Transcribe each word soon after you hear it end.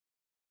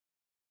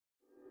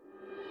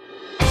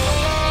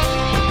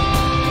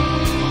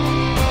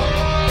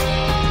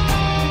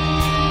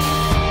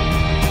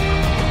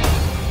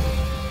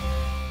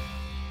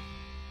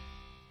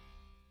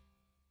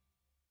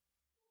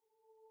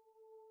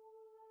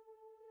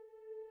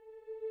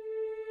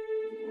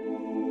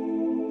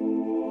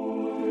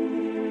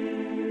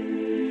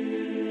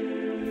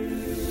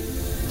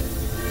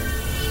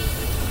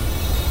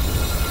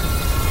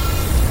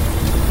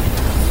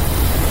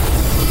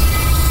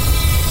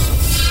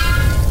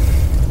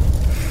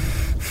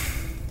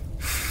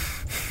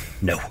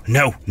No.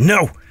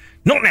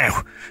 Not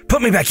now.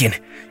 Put me back in.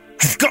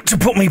 You've got to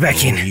put me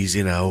back in.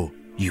 Easy now.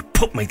 You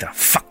put me the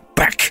fuck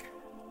back.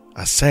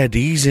 I said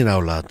easy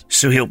now, lad.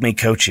 So help me,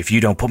 coach, if you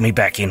don't put me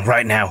back in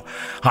right now.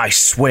 I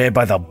swear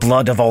by the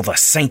blood of all the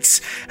saints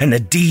and the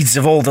deeds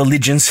of all the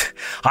legions,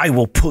 I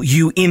will put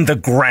you in the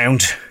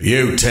ground.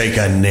 You take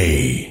a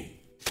knee.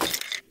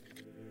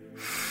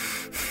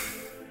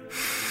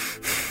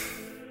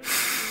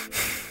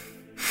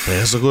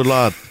 There's a good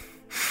lad.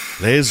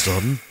 Play's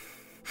done.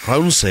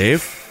 Crown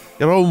safe.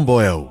 Your own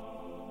boy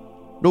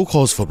out. No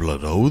cause for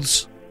blood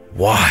oaths.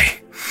 Why?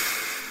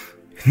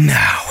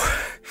 Now.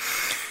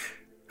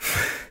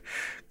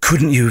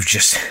 Couldn't you have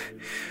just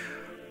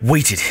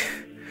waited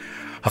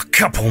a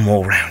couple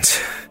more rounds?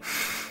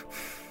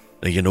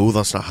 Now you know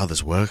that's not how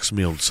this works,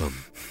 me old son.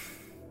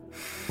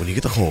 When you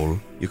get the hole,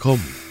 you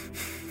come.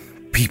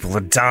 People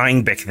are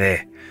dying back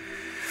there.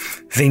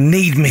 They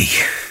need me.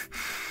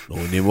 No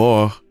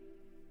anymore.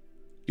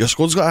 Your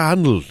squad's got it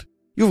handled.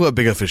 You've got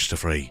bigger fish to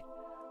fry.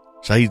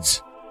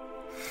 Besides,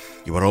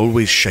 you are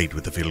always shite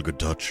with the feel-good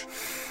touch.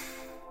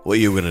 What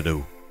are you going to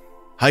do?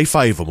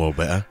 High-five them all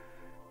better?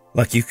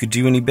 Like you could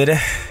do any better?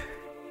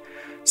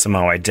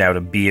 Somehow I doubt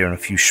a beer and a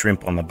few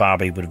shrimp on the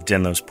barbie would have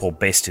done those poor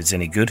bastards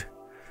any good.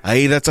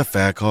 Aye, that's a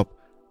fair cop.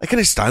 I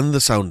can't stand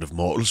the sound of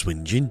mortals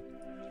whinging.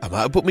 I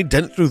might have put me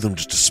dent through them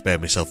just to spare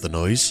myself the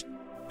noise.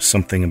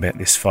 Something about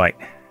this fight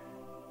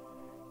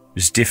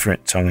was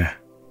different, Tonga.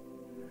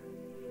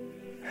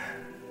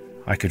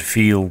 I could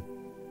feel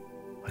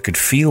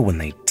when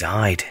they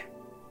died.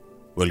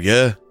 Well,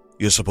 yeah,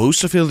 you're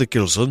supposed to feel the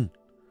kill, son.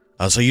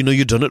 That's how you know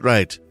you done it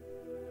right.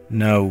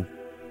 No.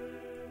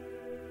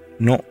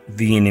 Not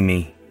the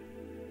enemy.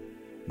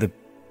 The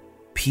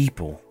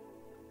people.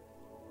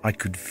 I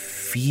could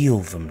feel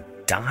them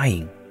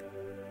dying.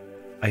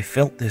 I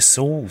felt their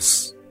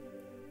souls.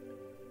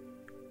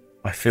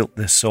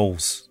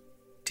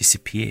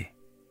 Disappear.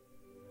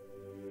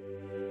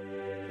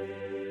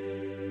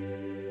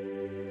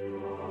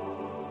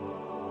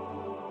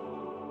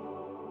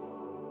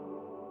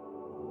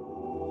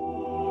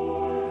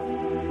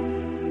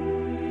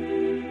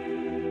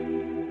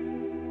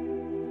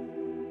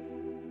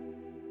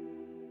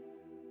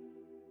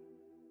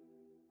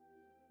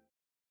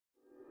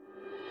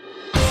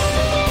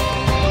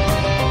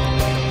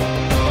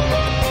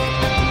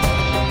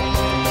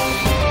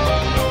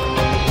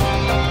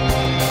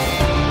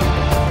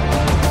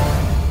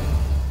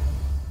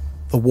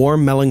 The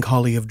warm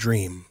melancholy of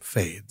dream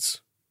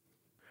fades.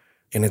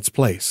 In its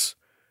place,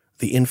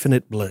 the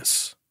infinite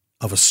bliss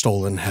of a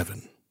stolen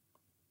heaven.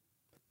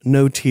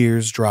 No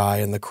tears dry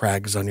in the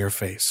crags on your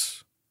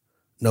face.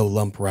 No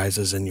lump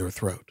rises in your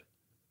throat.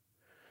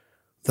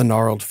 The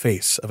gnarled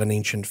face of an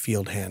ancient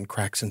field hand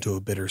cracks into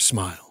a bitter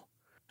smile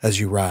as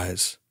you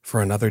rise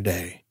for another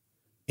day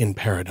in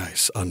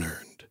paradise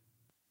unearned.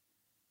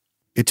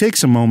 It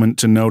takes a moment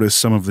to notice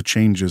some of the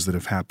changes that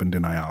have happened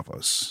in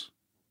Iavos.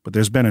 But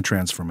there's been a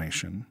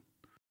transformation.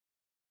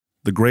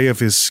 The gray of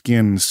his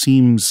skin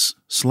seems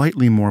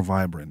slightly more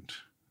vibrant,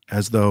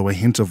 as though a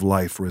hint of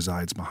life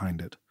resides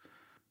behind it.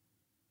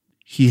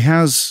 He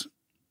has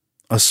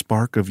a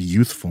spark of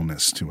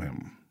youthfulness to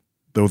him,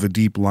 though the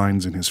deep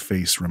lines in his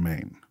face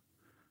remain.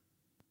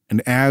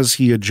 And as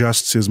he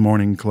adjusts his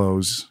morning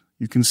clothes,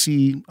 you can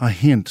see a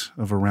hint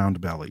of a round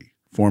belly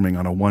forming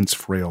on a once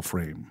frail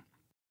frame.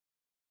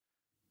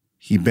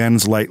 He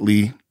bends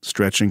lightly,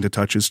 stretching to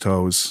touch his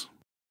toes,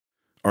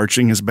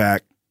 arching his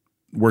back,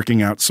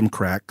 working out some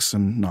cracks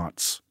and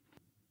knots,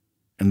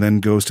 and then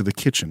goes to the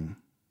kitchen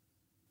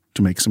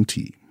to make some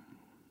tea.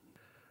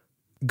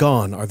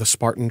 Gone are the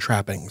Spartan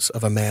trappings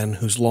of a man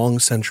whose long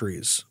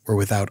centuries were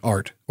without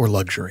art or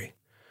luxury.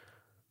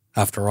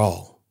 After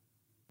all,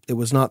 it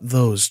was not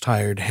those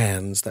tired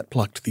hands that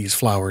plucked these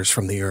flowers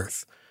from the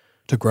earth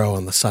to grow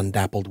on the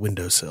sun-dappled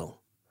windowsill.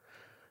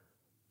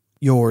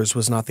 Yours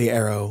was not the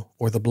arrow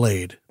or the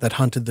blade that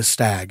hunted the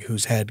stag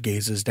whose head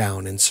gazes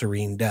down in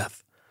serene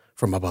death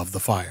from above the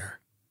fire.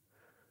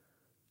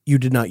 You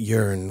did not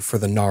yearn for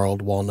the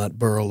gnarled walnut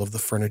burl of the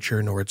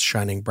furniture nor its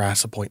shining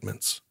brass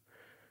appointments.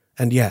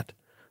 And yet,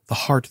 the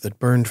heart that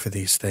burned for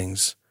these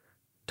things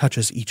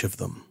touches each of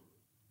them.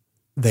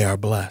 They are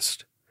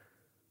blessed,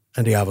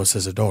 and Iavos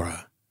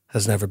Isidora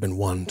has never been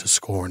one to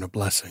scorn a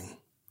blessing.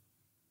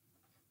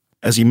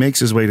 As he makes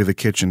his way to the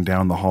kitchen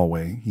down the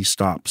hallway, he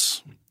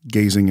stops,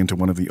 gazing into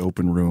one of the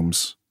open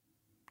rooms,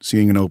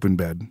 seeing an open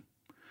bed,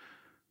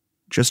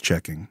 just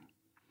checking,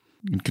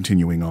 and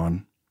continuing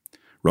on,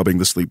 rubbing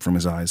the sleep from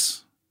his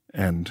eyes.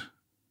 And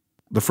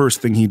the first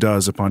thing he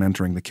does upon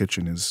entering the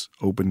kitchen is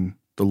open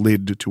the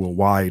lid to a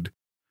wide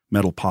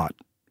metal pot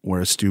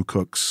where a stew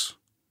cooks,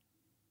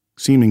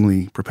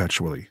 seemingly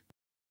perpetually.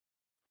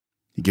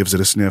 He gives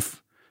it a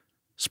sniff,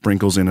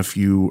 sprinkles in a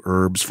few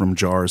herbs from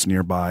jars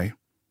nearby,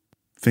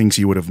 things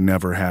he would have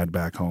never had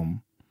back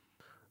home.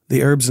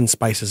 The herbs and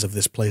spices of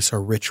this place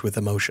are rich with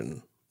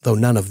emotion, though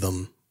none of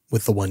them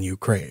with the one you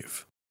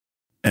crave.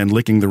 And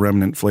licking the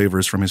remnant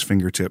flavors from his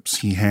fingertips,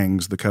 he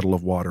hangs the kettle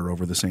of water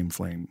over the same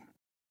flame.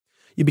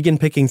 You begin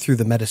picking through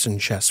the medicine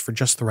chest for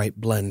just the right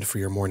blend for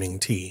your morning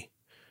tea.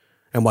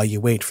 and while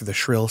you wait for the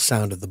shrill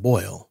sound of the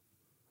boil,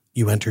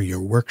 you enter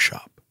your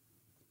workshop.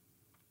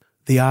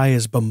 The eye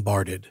is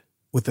bombarded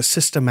with the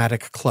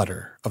systematic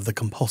clutter of the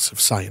compulsive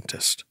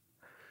scientist.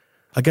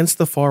 Against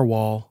the far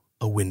wall,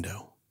 a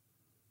window.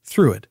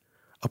 Through it,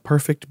 a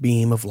perfect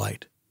beam of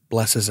light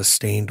blesses a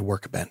stained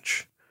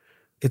workbench,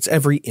 its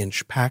every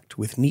inch packed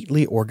with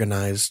neatly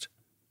organized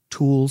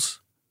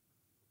tools,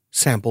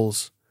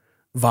 samples,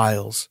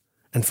 vials,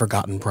 and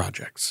forgotten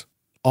projects,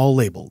 all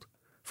labeled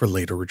for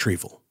later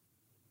retrieval.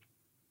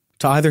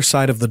 To either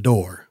side of the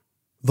door,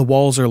 the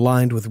walls are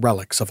lined with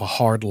relics of a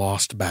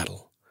hard-lost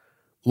battle,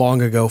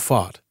 long ago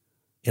fought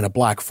in a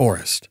black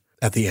forest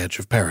at the edge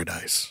of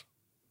paradise.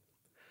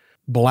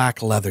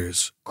 Black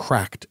leathers,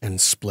 cracked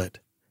and split,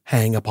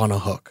 hang upon a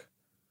hook,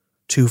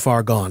 too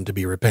far gone to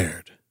be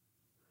repaired.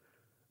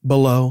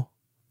 Below,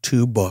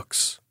 2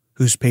 books,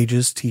 whose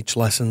pages teach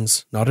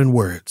lessons not in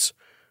words,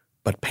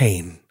 but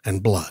pain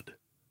and blood.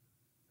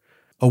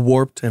 A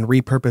warped and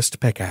repurposed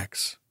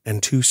pickaxe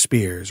and 2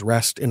 spears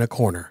rest in a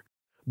corner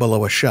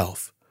below a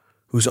shelf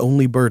whose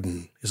only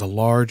burden is a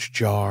large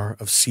jar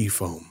of sea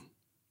foam.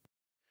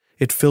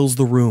 It fills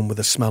the room with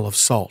a smell of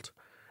salt,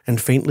 and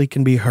faintly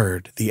can be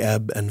heard the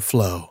ebb and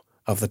flow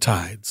of the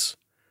tides,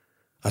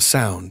 a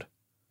sound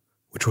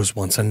which was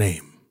once a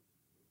name.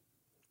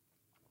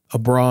 A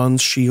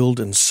bronze shield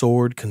and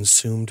sword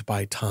consumed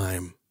by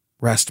time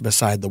rest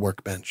beside the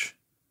workbench,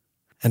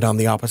 and on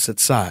the opposite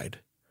side,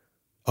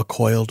 a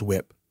coiled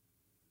whip.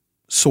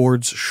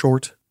 Swords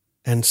short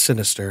and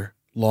sinister,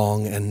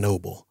 long and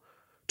noble,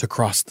 to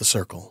cross the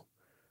circle,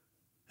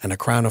 and a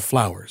crown of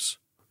flowers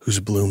whose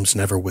blooms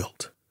never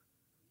wilt.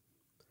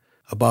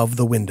 Above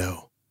the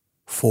window,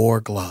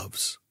 4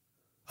 gloves,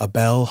 a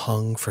bell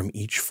hung from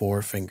each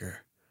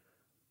forefinger,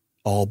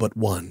 all but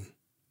one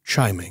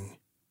chiming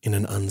in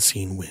an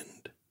unseen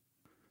wind.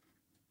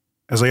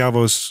 As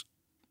Iavos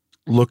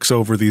looks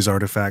over these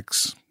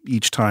artifacts,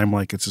 each time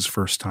like it's his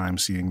first time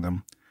seeing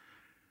them,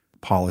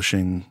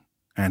 polishing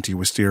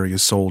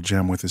Anti-Wisteria's soul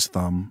gem with his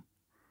thumb,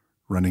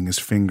 running his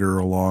finger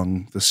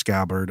along the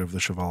scabbard of the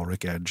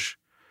chivalric edge,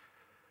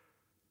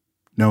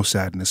 no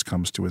sadness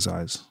comes to his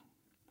eyes.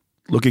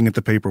 Looking at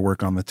the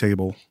paperwork on the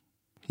table,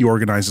 he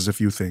organizes a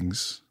few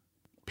things,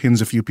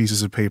 pins a few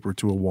pieces of paper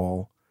to a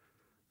wall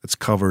that's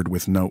covered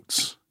with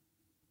notes,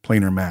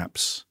 planar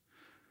maps,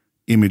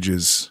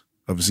 images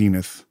of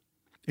Zenith,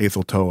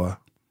 Aetheltoa,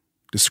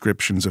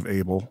 descriptions of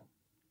Abel,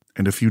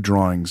 and a few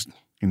drawings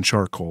in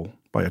charcoal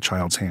by a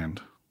child's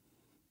hand.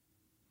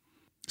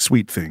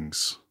 Sweet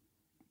things,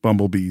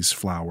 bumblebees,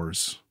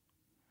 flowers,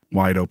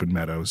 wide open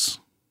meadows.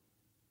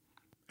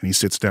 And he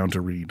sits down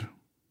to read,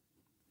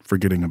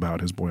 forgetting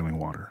about his boiling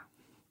water.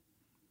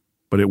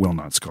 But it will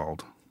not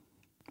scald,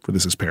 for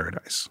this is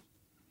paradise.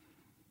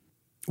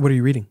 What are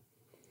you reading?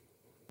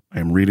 I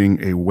am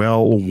reading a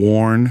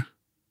well-worn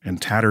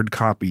and tattered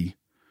copy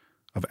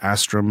of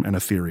Astrum and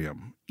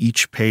Ethereum,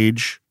 each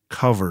page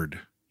covered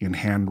in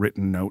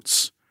handwritten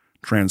notes,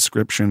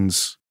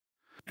 transcriptions,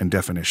 and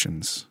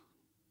definitions.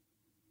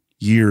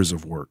 Years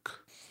of work.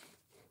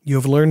 You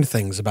have learned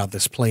things about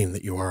this plane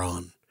that you are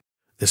on,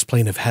 this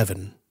plane of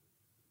heaven.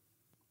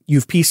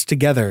 You've pieced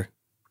together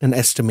an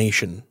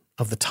estimation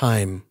of the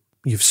time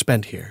you've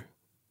spent here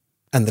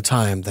and the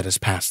time that has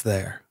passed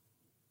there.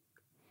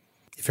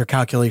 If your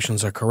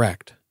calculations are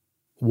correct,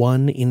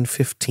 1 in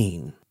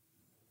 15,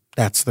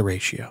 that's the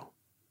ratio.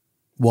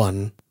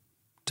 1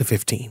 to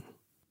 15.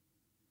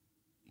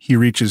 He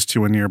reaches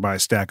to a nearby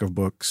stack of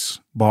books,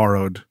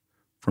 borrowed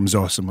from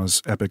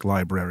Zosima's epic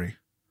library,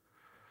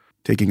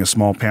 taking a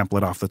small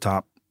pamphlet off the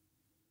top,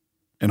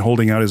 and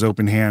holding out his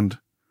open hand,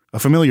 a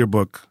familiar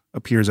book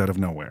appears out of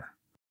nowhere.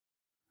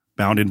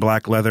 Bound in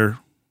black leather,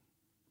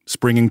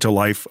 springing to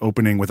life,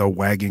 opening with a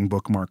wagging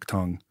bookmark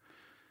tongue,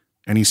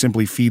 and he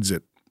simply feeds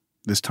it,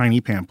 this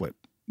tiny pamphlet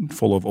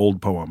full of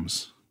old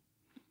poems,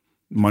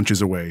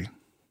 munches away,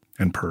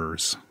 and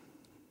purrs.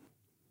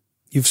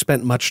 You've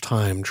spent much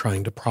time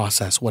trying to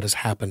process what has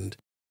happened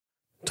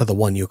to the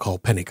one you call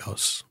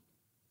Pentecost,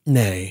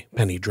 nay,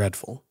 Penny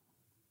Dreadful.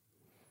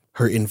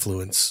 Her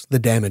influence, the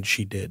damage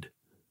she did.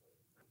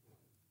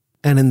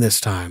 And in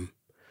this time,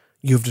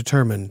 you've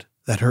determined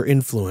that her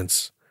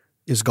influence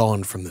is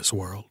gone from this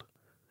world,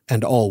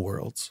 and all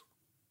worlds.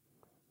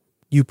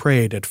 You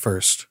prayed at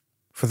first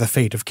for the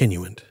fate of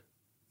Kinuant,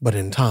 but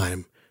in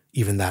time,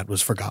 even that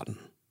was forgotten.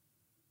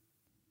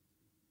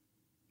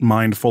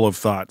 Mind full of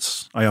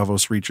thoughts,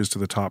 Iavos reaches to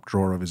the top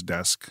drawer of his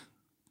desk,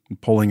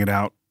 and pulling it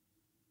out,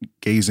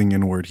 gazing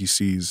inward, he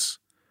sees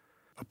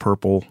a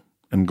purple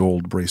and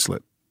gold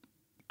bracelet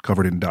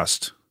covered in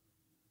dust.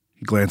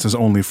 He glances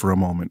only for a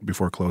moment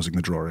before closing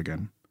the drawer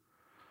again.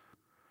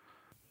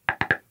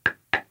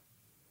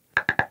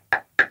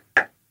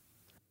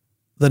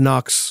 The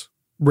knocks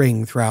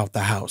ring throughout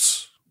the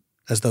house,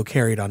 as though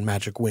carried on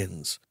magic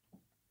winds.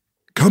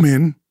 Come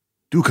in.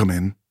 Do come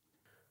in.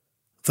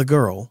 The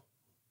girl,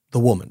 the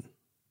woman,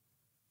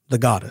 the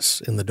goddess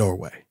in the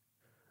doorway,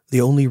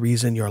 the only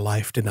reason your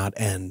life did not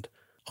end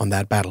on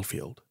that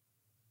battlefield.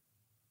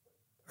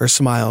 Her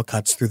smile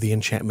cuts through the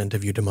enchantment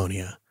of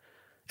eudaimonia,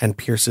 and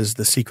pierces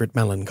the secret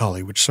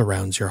melancholy which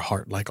surrounds your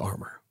heart like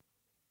armor.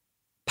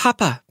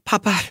 Papa,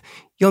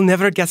 you'll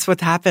never guess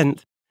what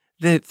happened.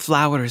 The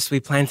flowers we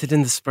planted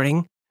in the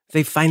spring,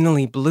 they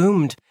finally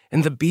bloomed,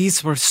 and the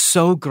bees were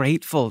so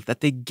grateful that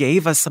they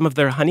gave us some of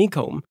their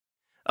honeycomb.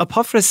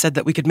 Apophis said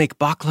that we could make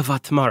baklava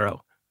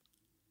tomorrow.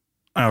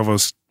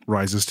 Iavos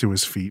rises to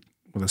his feet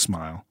with a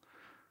smile.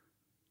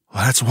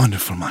 Well, that's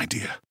wonderful, my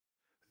dear.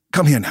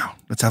 Come here now.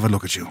 Let's have a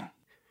look at you.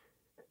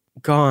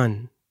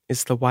 Gone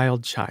is the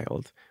wild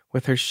child,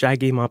 with her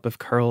shaggy mop of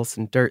curls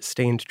and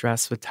dirt-stained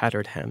dress with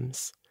tattered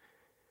hems.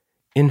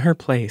 In her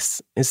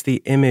place is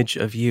the image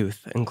of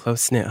youth and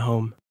close-knit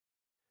home.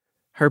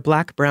 Her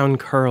black-brown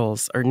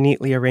curls are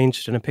neatly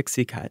arranged in a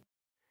pixie cut,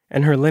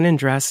 and her linen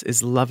dress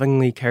is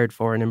lovingly cared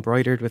for and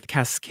embroidered with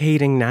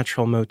cascading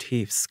natural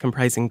motifs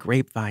comprising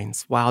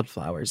grapevines,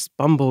 wildflowers,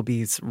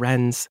 bumblebees,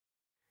 wrens,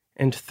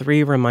 and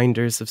 3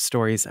 reminders of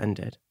stories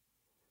ended.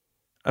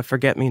 A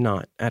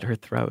forget-me-not at her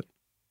throat,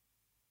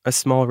 a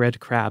small red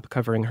crab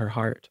covering her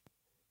heart,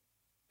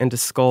 and a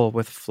skull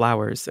with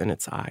flowers in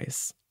its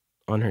eyes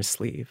on her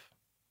sleeve.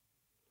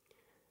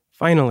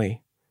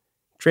 Finally,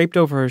 draped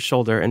over her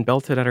shoulder and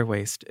belted at her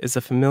waist is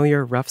a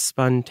familiar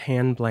rough-spun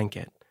tan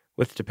blanket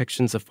with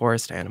depictions of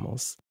forest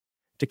animals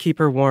to keep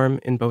her warm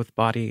in both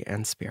body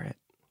and spirit.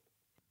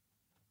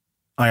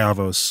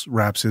 Iavos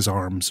wraps his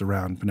arms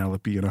around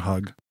Penelope in a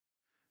hug,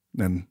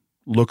 then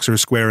looks her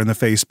square in the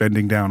face,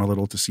 bending down a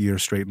little to see her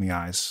straight in the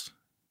eyes,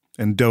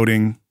 and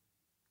doting,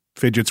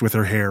 fidgets with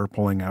her hair,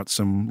 pulling out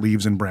some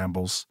leaves and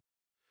brambles,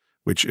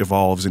 which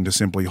evolves into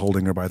simply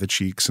holding her by the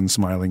cheeks and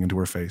smiling into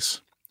her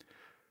face.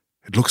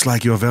 It looks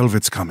like your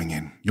velvet's coming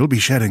in. You'll be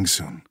shedding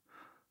soon.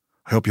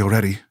 I hope you're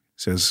ready,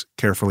 says,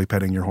 carefully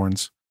petting your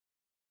horns.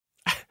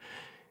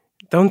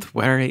 Don't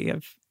worry,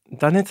 I've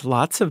done it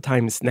lots of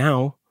times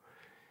now.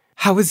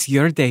 How was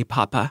your day,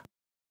 Papa?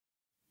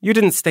 You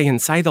didn't stay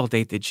inside all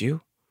day, did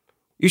you?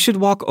 You should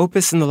walk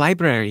Opus in the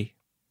library.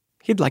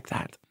 He'd like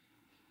that.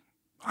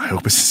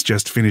 Opus is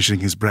just finishing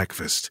his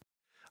breakfast.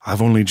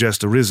 I've only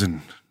just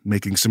arisen,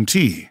 making some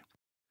tea,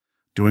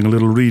 doing a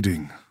little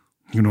reading.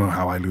 You know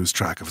how I lose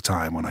track of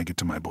time when I get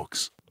to my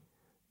books.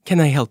 Can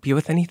I help you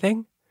with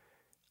anything?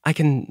 I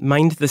can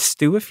mind the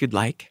stew if you'd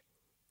like.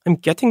 I'm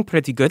getting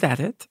pretty good at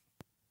it.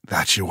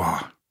 That you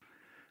are.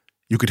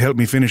 You could help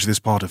me finish this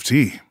pot of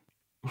tea.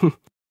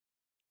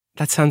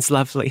 That sounds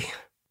lovely.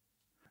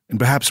 And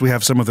perhaps we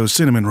have some of those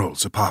cinnamon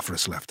rolls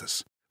Apophis left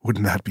us.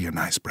 Wouldn't that be a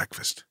nice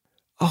breakfast?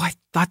 Oh, I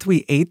thought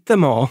we ate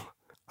them all.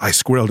 I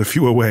squirreled a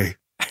few away.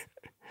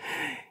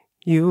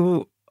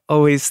 You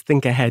always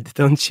think ahead,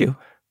 don't you?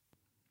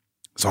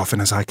 As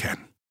often as I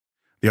can.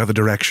 The other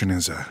direction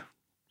is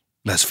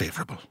less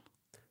favorable.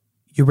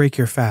 You break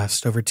your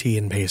fast over tea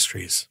and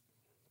pastries.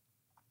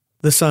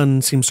 The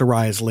sun seems to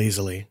rise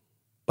lazily,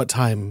 but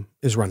time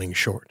is running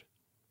short.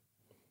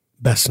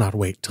 Best not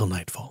wait till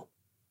nightfall.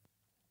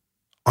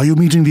 Are you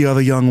meeting the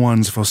other young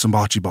ones for some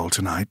bocce ball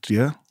tonight,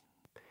 dear?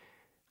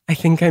 I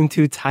think I'm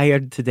too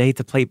tired today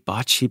to play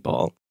bocce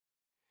ball.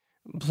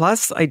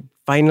 Plus, I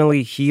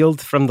finally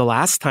healed from the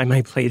last time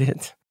I played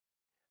it.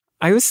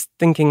 I was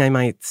thinking I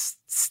might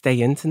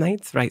stay in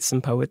tonight, write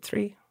some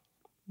poetry.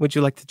 Would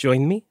you like to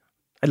join me?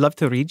 I'd love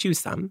to read you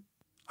some.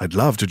 I'd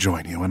love to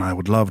join you, and I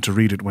would love to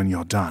read it when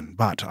you're done,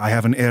 but I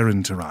have an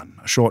errand to run,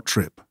 a short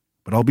trip.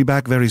 But I'll be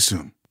back very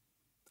soon.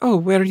 Oh,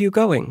 where are you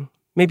going?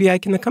 Maybe I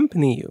can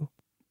accompany you.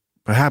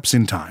 Perhaps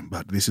in time,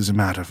 but this is a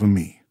matter for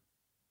me.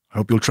 I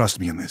hope you'll trust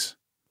me in this.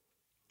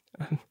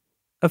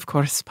 Of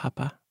course,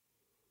 Papa.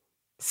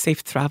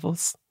 Safe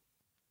travels.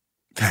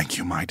 Thank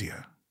you, my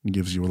dear. He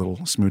gives you a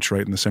little smooch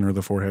right in the center of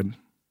the forehead.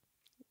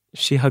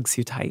 She hugs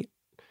you tight,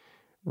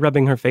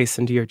 rubbing her face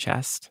into your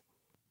chest.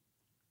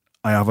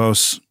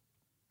 Iavos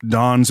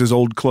dons his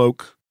old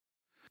cloak,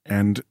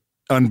 and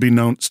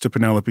unbeknownst to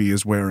Penelope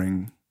is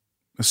wearing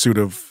a suit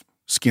of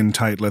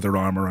skin-tight leather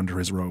armor under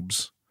his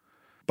robes,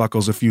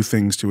 buckles a few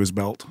things to his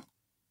belt,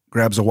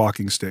 grabs a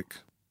walking stick,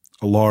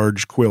 a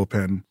large quill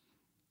pen,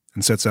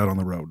 and sets out on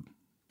the road.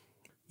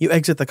 You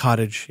exit the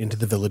cottage into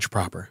the village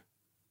proper.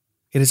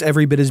 It is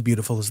every bit as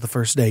beautiful as the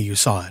first day you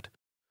saw it,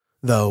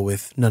 though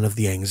with none of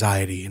the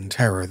anxiety and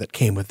terror that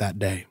came with that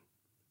day.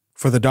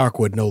 For the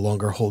Darkwood no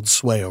longer holds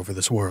sway over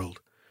this world,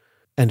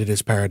 and it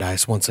is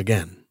paradise once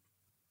again.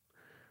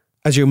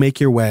 As you make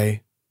your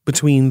way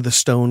between the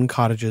stone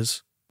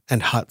cottages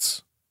and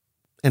huts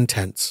and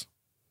tents,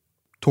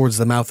 towards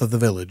the mouth of the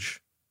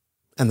village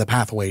and the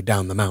pathway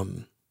down the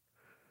mountain,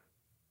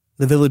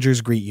 the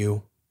villagers greet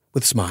you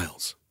with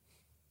smiles.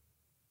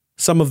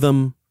 Some of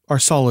them are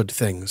solid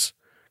things,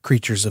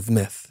 creatures of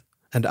myth,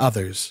 and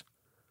others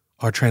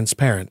are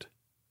transparent,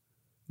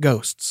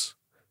 ghosts,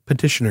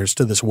 petitioners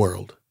to this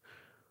world,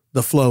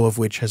 the flow of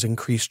which has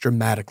increased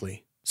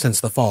dramatically since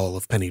the fall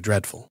of Penny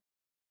Dreadful.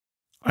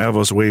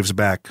 Iavos waves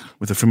back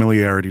with a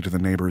familiarity to the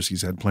neighbors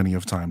he's had plenty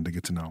of time to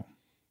get to know,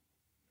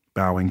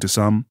 bowing to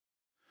some,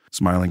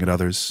 smiling at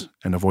others,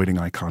 and avoiding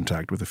eye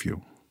contact with a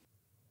few.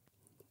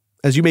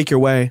 As you make your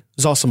way,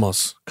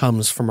 Zosimos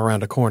comes from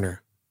around a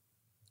corner.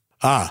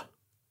 Ah,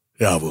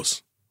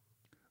 Iavos.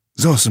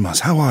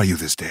 Zosimas, how are you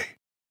this day?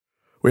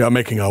 We are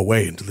making our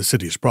way into the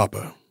cities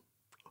proper,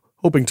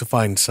 hoping to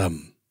find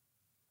some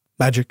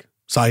magic,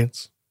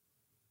 science,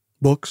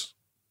 books.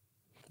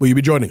 Will you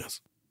be joining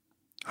us?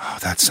 Oh,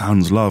 that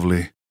sounds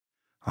lovely.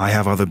 I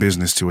have other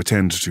business to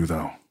attend to,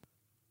 though.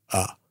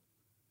 Ah,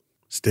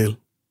 still?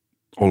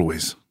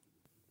 Always.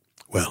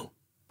 Well,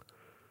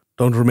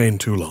 don't remain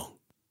too long.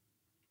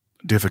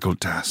 Difficult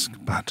task,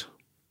 but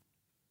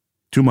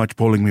too much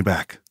pulling me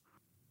back.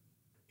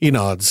 He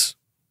nods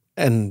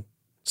and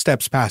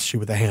steps past you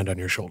with a hand on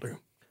your shoulder.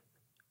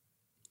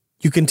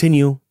 You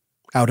continue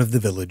out of the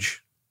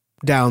village,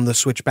 down the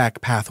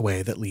switchback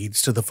pathway that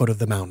leads to the foot of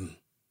the mountain.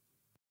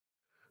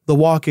 The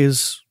walk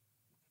is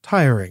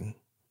tiring,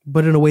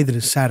 but in a way that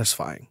is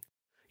satisfying.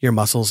 Your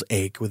muscles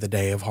ache with a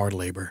day of hard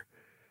labor,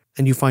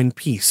 and you find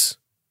peace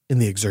in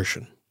the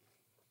exertion.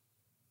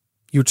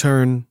 You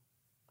turn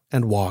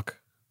and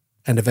walk,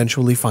 and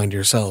eventually find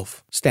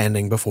yourself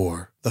standing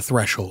before the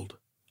threshold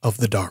of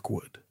the dark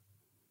wood.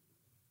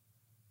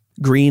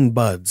 Green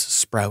buds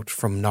sprout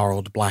from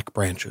gnarled black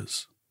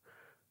branches.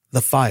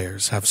 The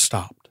fires have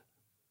stopped,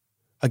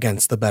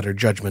 against the better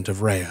judgment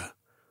of Rhea,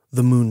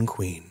 the Moon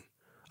Queen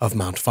of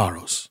Mount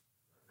Pharos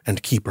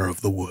and Keeper of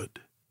the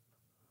Wood.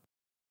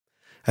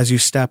 As you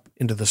step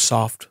into the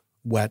soft,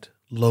 wet,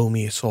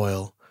 loamy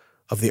soil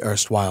of the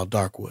erstwhile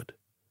Darkwood,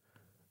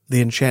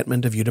 the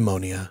enchantment of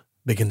eudaimonia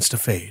begins to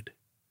fade.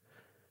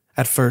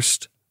 At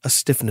first, a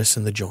stiffness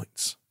in the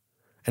joints,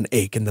 an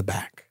ache in the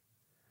back.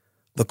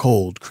 The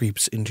cold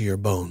creeps into your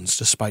bones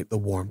despite the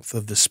warmth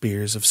of the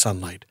spears of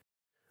sunlight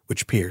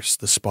which pierce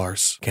the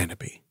sparse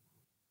canopy.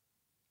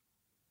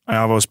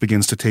 Iavos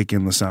begins to take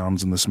in the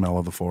sounds and the smell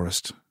of the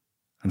forest,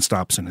 and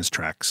stops in his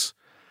tracks,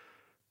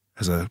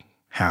 as a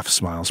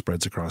half-smile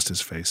spreads across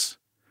his face,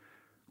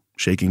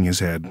 shaking his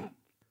head.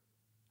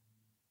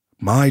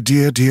 My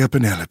dear, dear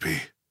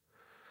Penelope,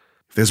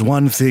 if there's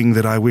one thing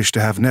that I wish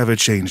to have never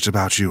changed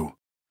about you,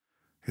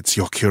 it's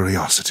your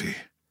curiosity.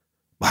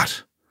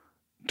 But,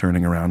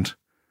 turning around,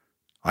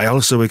 I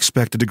also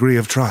expect a degree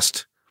of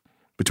trust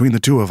between the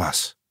two of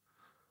us.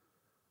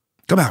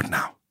 Come out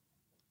now.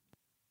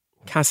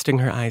 Casting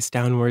her eyes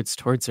downwards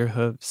towards her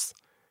hooves,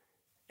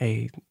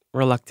 a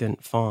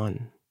reluctant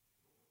fawn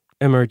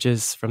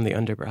emerges from the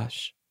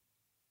underbrush.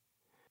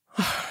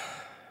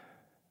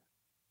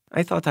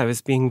 I thought I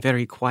was being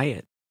very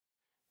quiet.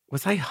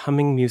 Was I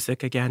humming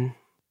music again?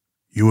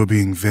 You were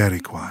being very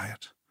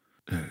quiet,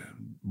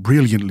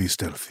 brilliantly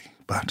stealthy,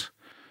 but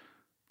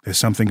there's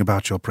something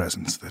about your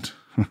presence that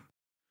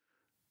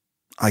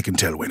I can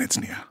tell when it's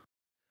near.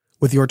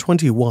 With your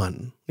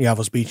 21,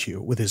 Iavos beat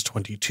you with his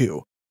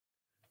 22.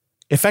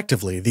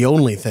 Effectively, the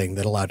only thing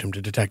that allowed him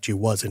to detect you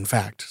was, in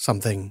fact,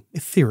 something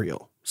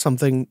ethereal,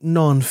 something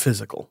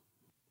non-physical.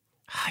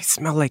 I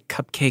smell like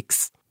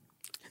cupcakes.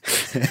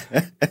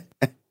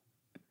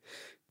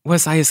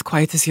 Was I as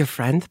quiet as your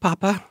friend,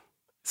 Papa?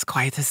 As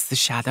quiet as the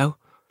shadow?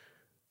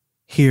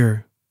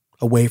 Here,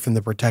 away from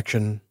the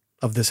protection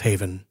of this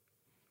haven,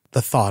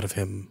 the thought of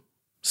him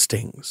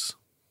stings.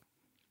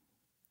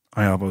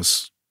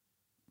 Iavos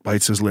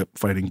bites his lip,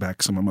 fighting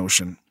back some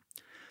emotion.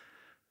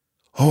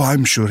 Oh,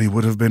 I'm sure he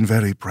would have been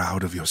very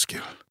proud of your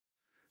skill.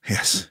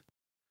 Yes.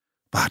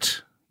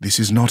 But this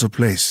is not a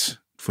place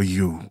for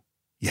you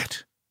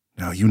yet.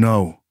 Now, you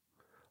know,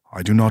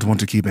 I do not want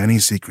to keep any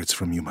secrets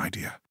from you, my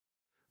dear.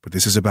 But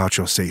this is about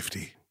your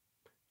safety.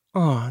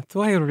 Oh,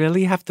 do I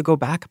really have to go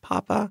back,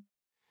 Papa?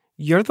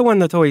 You're the one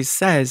that always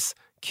says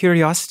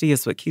curiosity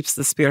is what keeps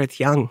the spirit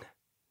young.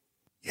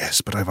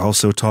 Yes, but I've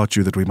also taught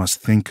you that we must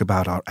think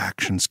about our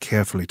actions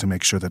carefully to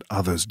make sure that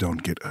others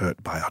don't get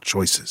hurt by our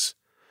choices.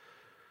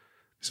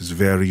 This is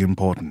very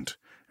important,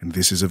 and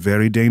this is a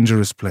very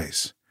dangerous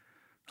place.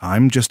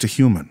 I'm just a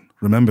human,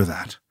 remember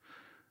that.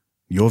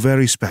 You're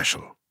very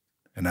special,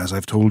 and as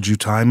I've told you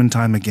time and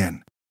time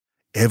again,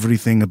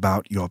 everything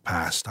about your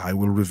past I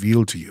will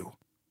reveal to you.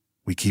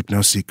 We keep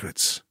no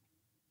secrets,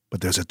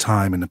 but there's a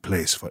time and a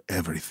place for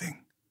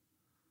everything.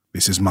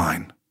 This is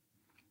mine,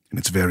 and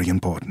it's very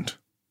important.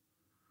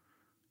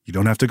 You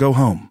don't have to go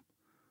home,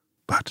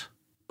 but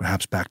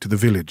perhaps back to the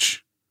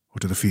village or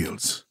to the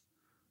fields.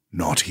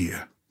 Not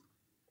here.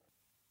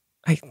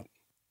 I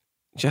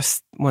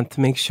just want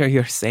to make sure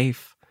you're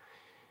safe.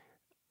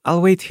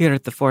 I'll wait here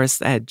at the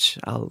forest edge.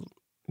 I'll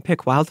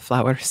pick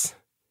wildflowers.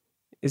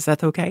 Is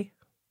that okay?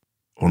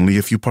 Only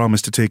if you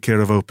promise to take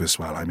care of Opus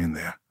while I'm in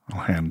there.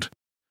 I'll hand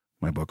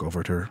my book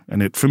over to her,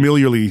 and it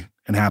familiarly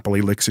and happily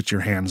licks at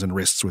your hands and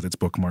wrists with its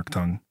bookmark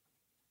tongue.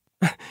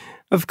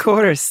 Of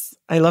course.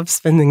 I love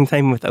spending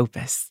time with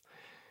Opus.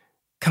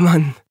 Come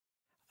on.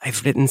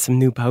 I've written some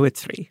new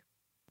poetry.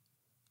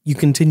 You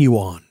continue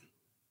on.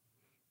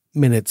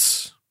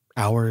 Minutes,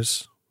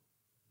 hours,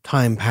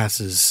 time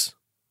passes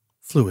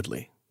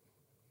fluidly.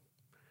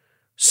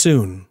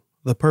 Soon,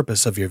 the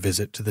purpose of your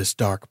visit to this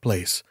dark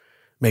place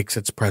makes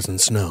its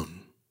presence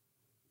known.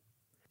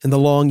 In the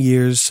long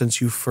years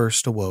since you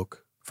first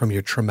awoke from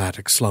your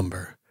traumatic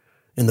slumber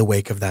in the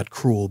wake of that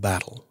cruel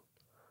battle,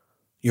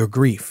 your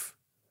grief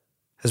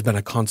has been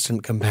a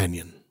constant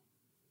companion.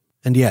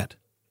 And yet,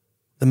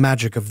 The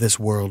magic of this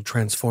world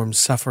transforms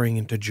suffering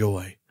into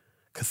joy,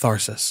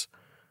 catharsis.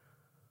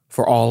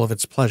 For all of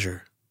its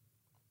pleasure,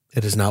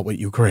 it is not what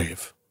you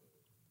crave.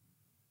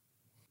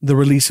 The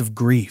release of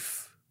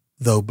grief,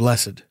 though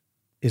blessed,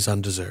 is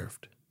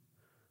undeserved.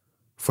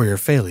 For your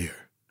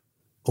failure,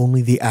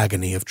 only the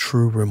agony of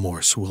true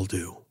remorse will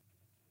do.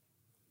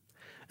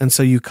 And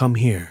so you come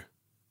here,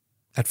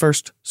 at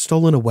first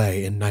stolen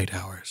away in night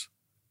hours.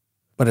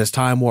 But as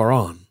time wore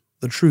on,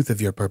 the truth of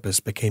your purpose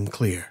became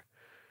clear,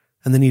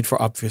 and the need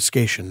for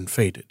obfuscation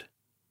faded.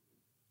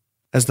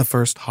 As the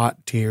first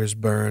hot tears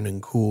burn and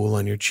cool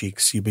on your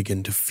cheeks, you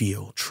begin to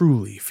feel,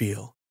 truly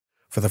feel,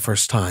 for the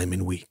first time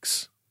in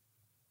weeks.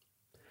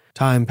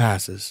 Time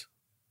passes,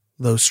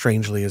 though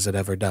strangely as it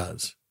ever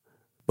does,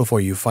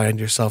 before you find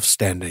yourself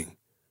standing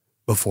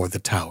before the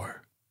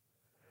tower.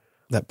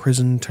 That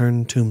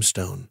prison-turned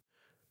tombstone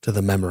to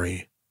the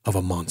memory of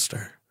a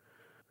monster.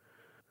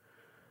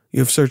 You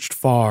have searched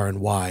far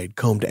and wide,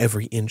 combed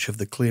every inch of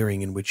the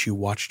clearing in which you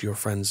watched your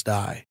friends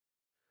die,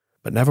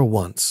 but never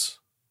once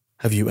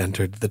have you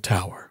entered the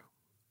tower.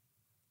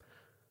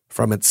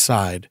 From its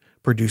side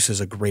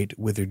produces a great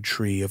withered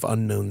tree of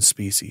unknown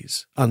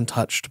species,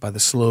 untouched by the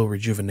slow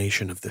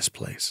rejuvenation of this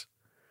place.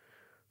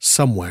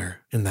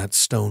 Somewhere in that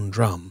stone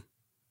drum,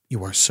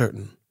 you are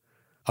certain,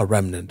 a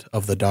remnant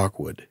of the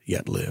Darkwood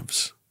yet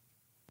lives.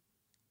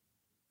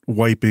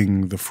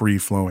 Wiping the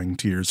free-flowing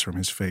tears from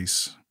his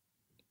face,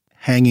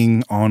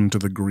 hanging on to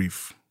the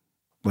grief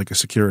like a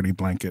security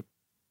blanket,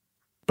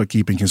 but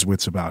keeping his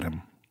wits about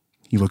him,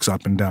 he looks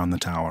up and down the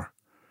tower.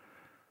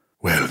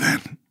 Well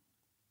then,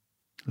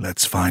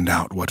 let's find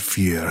out what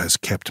fear has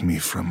kept me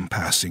from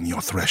passing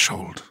your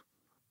threshold.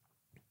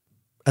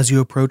 As you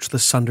approach the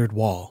sundered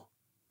wall,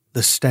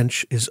 the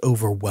stench is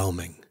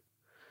overwhelming.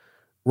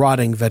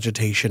 Rotting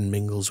vegetation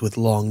mingles with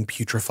long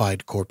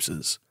putrefied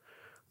corpses.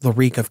 The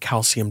reek of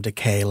calcium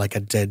decay like a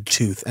dead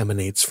tooth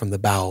emanates from the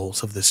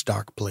bowels of this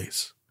dark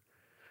place.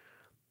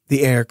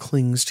 The air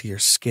clings to your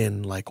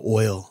skin like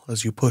oil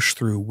as you push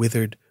through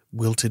withered,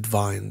 wilted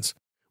vines,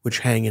 which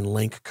hang in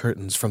lank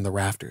curtains from the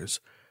rafters,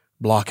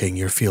 blocking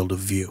your field of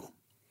view.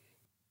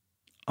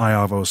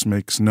 Iavos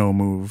makes no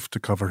move to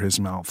cover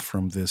his mouth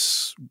from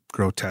this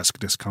grotesque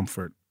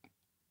discomfort.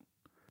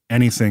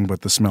 Anything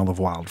but the smell of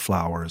wild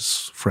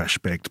flowers, fresh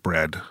baked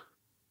bread,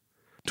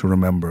 to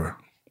remember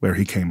where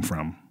he came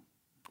from,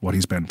 what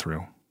he's been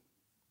through.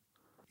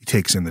 He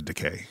takes in the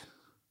decay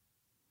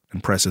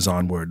and presses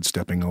onward,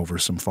 stepping over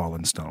some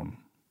fallen stone.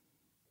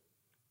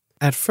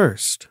 At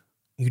first,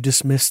 you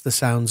dismiss the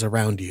sounds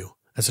around you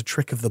as a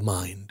trick of the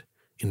mind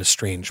in a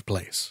strange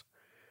place.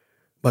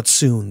 But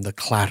soon the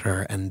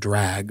clatter and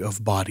drag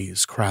of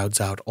bodies crowds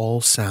out all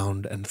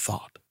sound and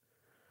thought.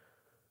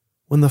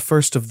 When the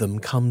first of them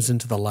comes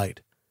into the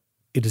light,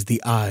 it is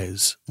the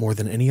eyes, more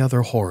than any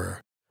other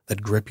horror,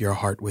 that grip your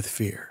heart with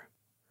fear.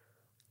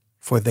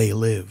 For they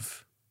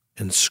live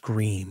and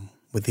scream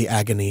with the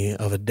agony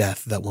of a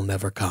death that will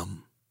never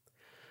come,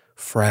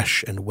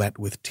 fresh and wet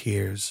with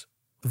tears,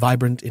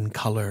 vibrant in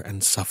color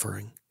and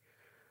suffering.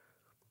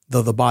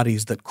 Though the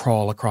bodies that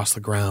crawl across the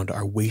ground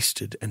are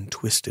wasted and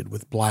twisted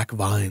with black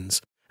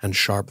vines and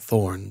sharp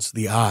thorns,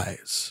 the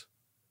eyes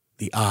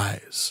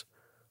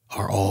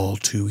are all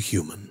too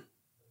human.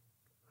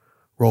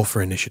 Roll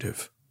for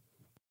initiative.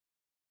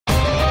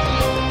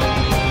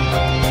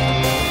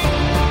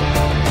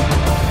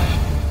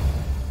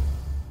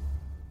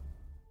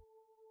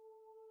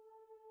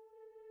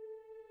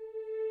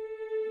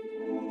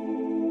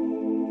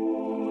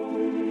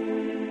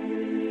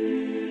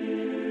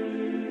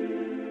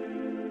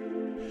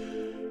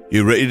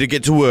 You ready to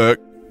get to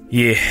work?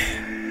 Yeah,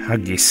 I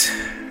guess.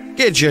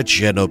 Get your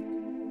chin up.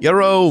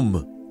 You're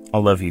home. I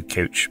love you,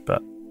 Coach,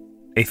 but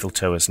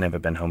Aetheltoe has never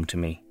been home to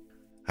me.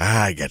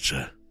 I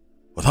getcha.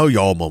 With how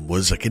your mum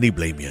was, I can't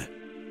blame you.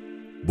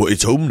 But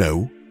it's home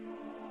now.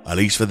 At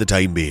least for the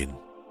time being.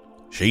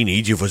 She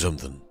needs you for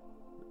something.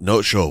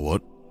 Not sure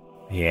what.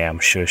 Yeah, I'm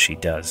sure she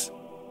does.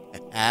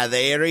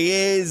 There he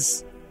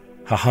is.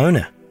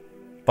 Hahona,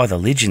 by the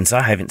legends,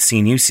 I haven't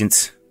seen you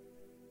since...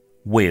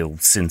 Well,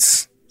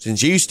 since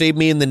you stabbed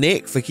me in the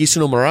neck for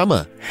kissing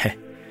Omarama.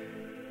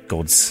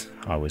 Gods,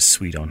 I was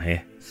sweet on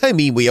her. I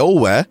mean, we all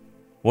were.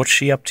 What's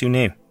she up to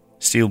now?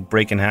 Still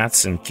breaking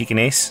hearts and kicking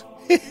ass?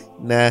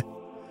 Nah.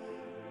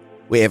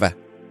 Whatever.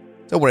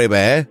 Don't worry about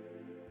her.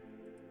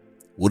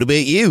 What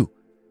about you?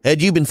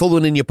 Had you been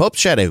following in your pup's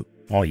shadow?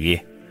 Oh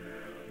yeah.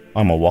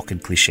 I'm a walking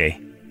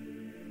cliché.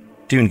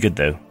 Doing good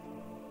though.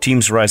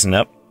 Team's rising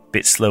up.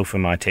 Bit slow for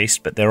my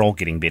taste, but they're all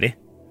getting better.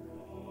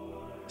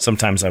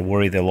 Sometimes I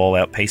worry they'll all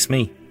outpace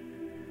me.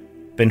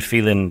 Been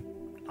feeling,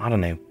 I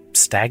don't know,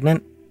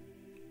 stagnant?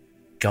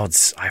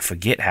 Gods, I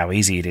forget how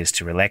easy it is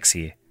to relax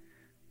here.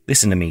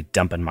 Listen to me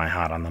dumping my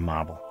heart on the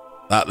marble.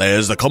 That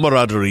there's the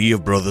camaraderie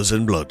of brothers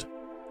in blood.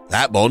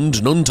 That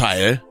bond, none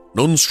tighter,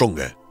 none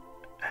stronger.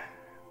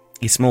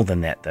 It's more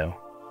than that, though.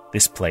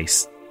 This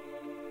place.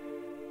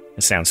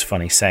 It sounds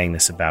funny saying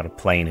this about a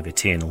plane of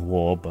eternal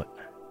war, but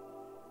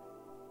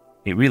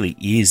it really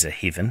is a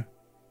heaven.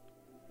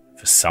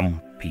 For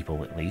some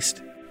people, at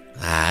least.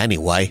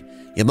 Anyway,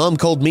 Your mum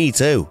called me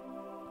too.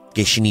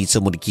 Guess she needs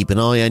someone to keep an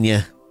eye on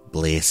you.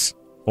 Bless.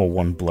 Or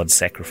one blood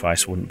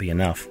sacrifice wouldn't be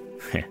enough.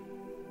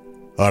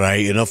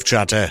 Alright, enough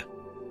chatter.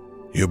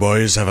 You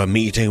boys have a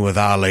meeting with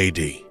Our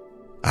Lady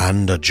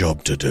and a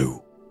job to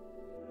do.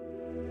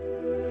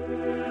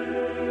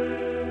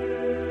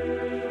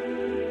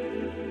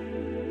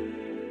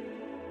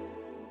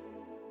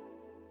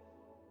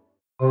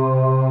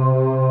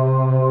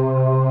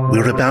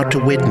 We're about to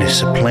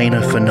witness a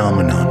planar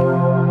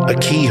phenomenon, a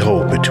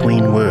keyhole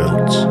between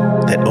worlds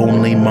that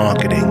only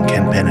marketing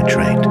can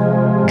penetrate.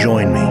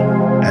 Join me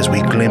as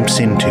we glimpse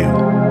into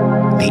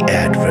the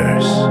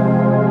Adverse.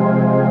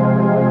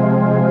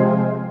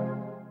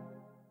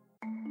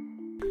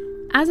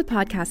 As a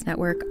podcast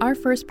network, our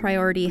first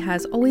priority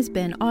has always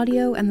been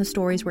audio and the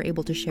stories we're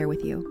able to share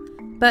with you.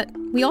 But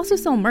we also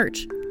sell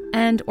merch,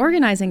 and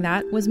organizing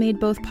that was made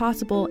both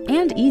possible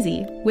and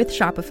easy with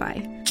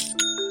Shopify.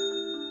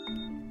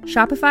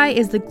 Shopify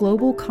is the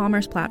global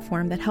commerce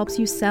platform that helps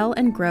you sell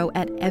and grow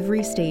at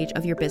every stage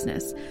of your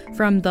business.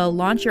 From the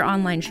launch your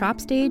online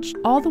shop stage,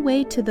 all the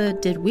way to the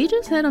did we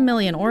just hit 1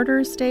 million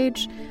orders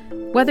stage?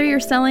 Whether you're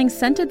selling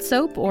scented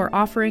soap or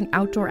offering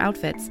outdoor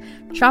outfits,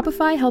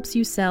 Shopify helps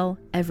you sell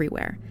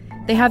everywhere.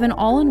 They have an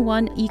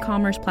all-in-one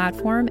e-commerce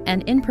platform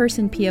and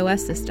in-person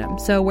POS system,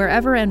 so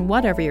wherever and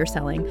whatever you're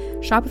selling,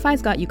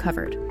 Shopify's got you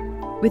covered.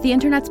 With the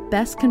internet's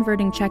best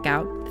converting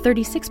checkout,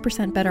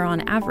 36% better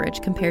on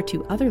average compared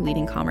to other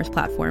leading commerce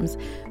platforms,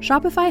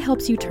 Shopify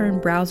helps you turn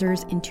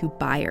browsers into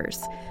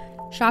buyers.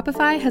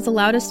 Shopify has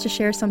allowed us to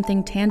share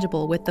something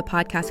tangible with the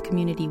podcast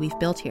community we've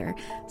built here,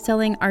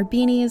 selling our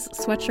beanies,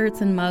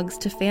 sweatshirts, and mugs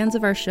to fans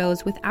of our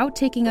shows without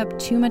taking up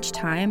too much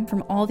time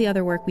from all the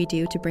other work we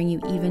do to bring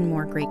you even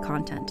more great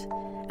content.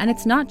 And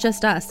it's not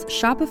just us.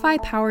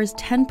 Shopify powers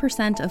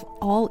 10% of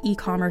all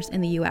e-commerce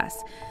in the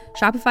US.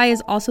 Shopify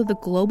is also the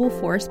global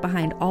force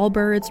behind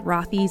Allbirds,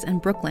 Rothy's,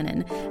 and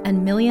Brooklinen,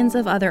 and millions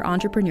of other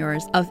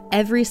entrepreneurs of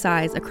every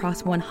size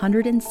across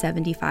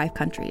 175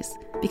 countries.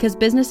 Because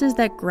businesses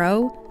that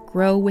grow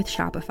with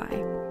Shopify.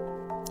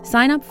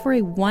 Sign up for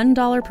a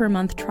 $1 per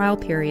month trial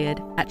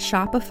period at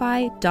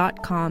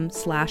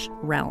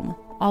shopify.com/realm,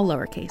 all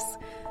lowercase.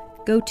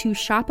 Go to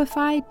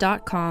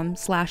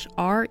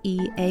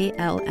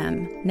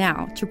shopify.com/REALM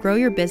now to grow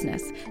your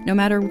business, no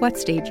matter what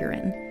stage you're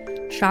in.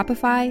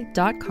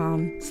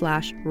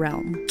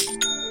 Shopify.com/realm.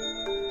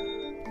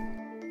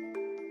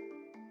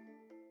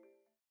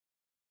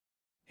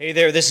 Hey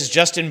there, this is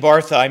Justin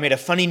Bartha. I made a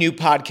funny new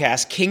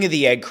podcast, King of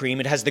the Egg Cream.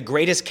 It has the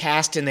greatest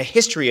cast in the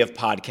history of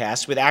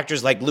podcasts with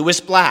actors like Louis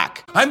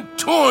Black. I'm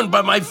torn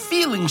by my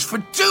feelings for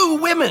two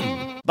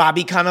women.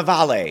 Bobby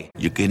Cannavale.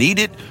 You can eat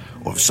it,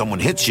 or if someone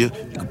hits you,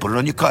 you can put it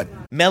on your cut.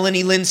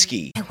 Melanie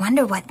Linsky. I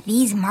wonder what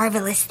these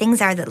marvelous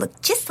things are that look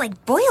just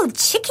like boiled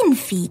chicken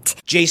feet.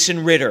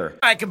 Jason Ritter.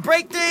 I can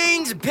break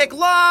things and pick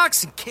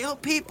locks and kill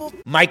people.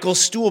 Michael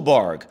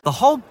Stuhlbarg. The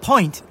whole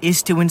point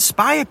is to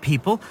inspire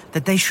people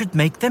that they should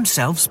make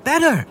themselves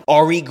better.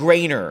 Ari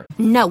Grainer.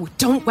 No,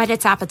 don't whet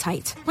its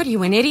appetite. What are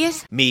you, an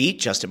idiot? Me,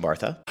 Justin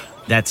Bartha.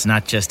 That's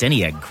not just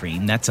any egg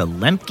cream, that's a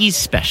Lemke's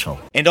special.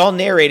 And all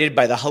narrated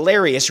by the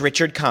hilarious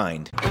Richard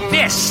Kind.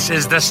 This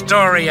is the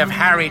story of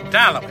Harry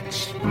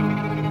Dalowitz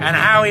and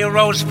how he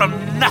rose from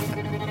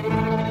nothing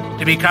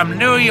to become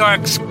New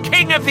York's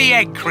King of the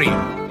Egg Cream.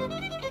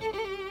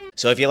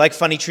 So if you like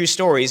funny true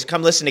stories,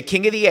 come listen to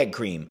King of the Egg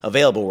Cream,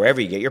 available wherever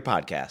you get your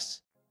podcasts.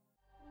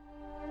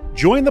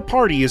 Join the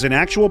Party is an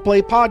actual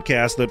play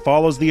podcast that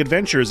follows the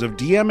adventures of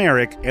DM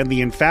Eric and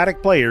the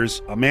emphatic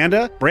players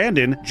Amanda,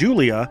 Brandon,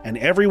 Julia, and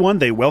everyone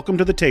they welcome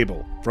to the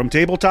table, from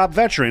tabletop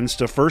veterans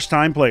to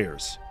first-time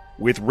players.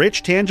 With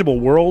rich,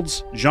 tangible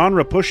worlds,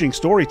 genre-pushing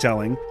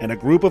storytelling, and a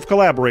group of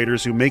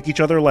collaborators who make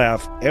each other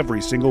laugh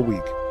every single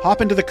week.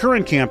 Hop into the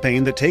current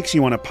campaign that takes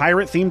you on a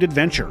pirate-themed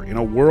adventure in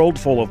a world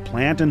full of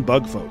plant and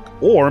bug folk.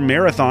 Or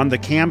marathon The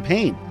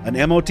Campaign, an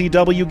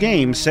MOTW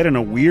game set in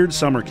a weird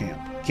summer camp.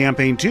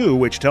 Campaign 2,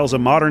 which tells a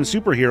modern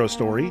superhero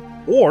story,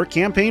 or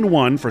Campaign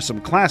 1 for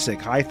some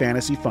classic high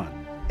fantasy fun.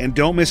 And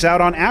don't miss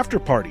out on After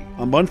Party,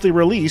 a monthly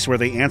release where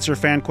they answer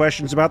fan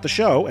questions about the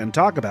show and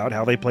talk about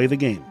how they play the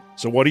game.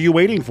 So what are you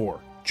waiting for?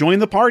 Join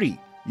the party.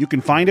 You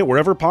can find it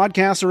wherever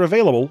podcasts are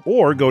available,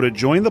 or go to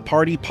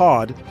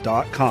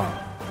jointhepartypod.com.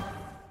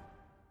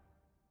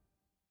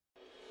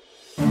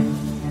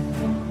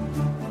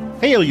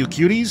 Hey, all you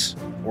cuties,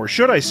 or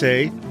should I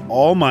say,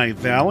 all my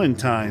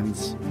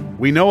Valentines.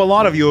 We know a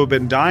lot of you have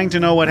been dying to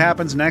know what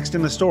happens next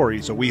in the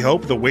story, so we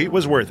hope the wait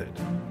was worth it.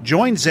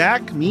 Join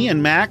Zach, me,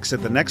 and Max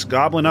at the next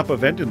Goblin Up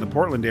event in the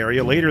Portland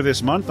area later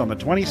this month on the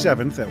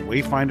 27th at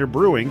Wayfinder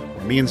Brewing,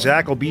 where me and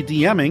Zach will be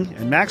DMing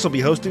and Max will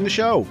be hosting the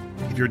show.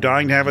 If you're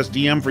dying to have us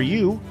DM for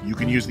you, you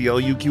can use the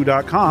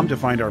LUQ.com to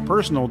find our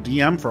personal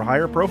DM for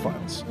higher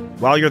profiles.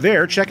 While you're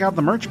there, check out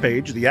the merch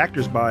page, the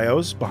actors'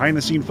 bios,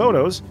 behind-the-scene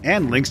photos,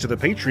 and links to the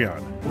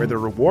Patreon, where the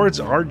rewards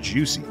are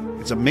juicy.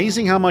 It's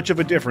amazing how much of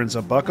a difference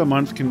 $1 a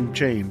month can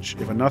change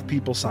if enough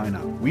people sign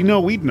up. We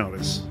know we'd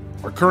notice.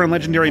 Our current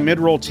legendary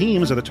mid-roll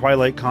teams are the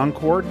Twilight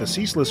Concord, the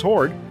Ceaseless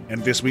Horde,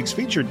 And this week's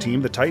featured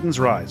team, the Titans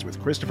Rise,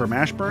 with Christopher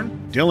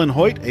Mashburn, Dylan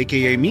Hoyt,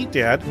 aka Meat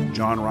Dad,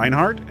 John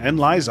Reinhardt, and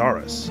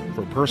Lizaris.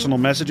 For personal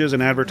messages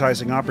and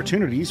advertising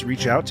opportunities,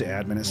 reach out to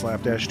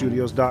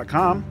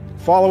admin@slapdashstudios.com.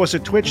 Follow us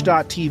at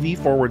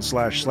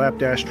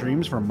twitch.tv/slapdash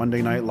streams for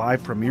Monday night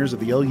live premieres of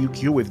the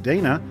LUQ with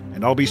Dana,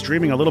 and I'll be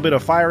streaming a little bit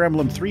of Fire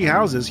Emblem Three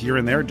Houses here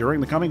and there during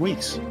the coming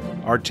weeks.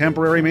 Our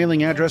temporary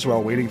mailing address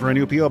while waiting for a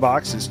new P.O.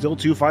 Box is still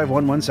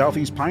 2511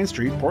 Southeast Pine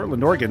Street,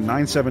 Portland, Oregon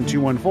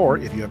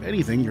 97214 if you have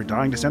anything you're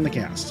dying to send the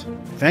cast.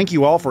 Thank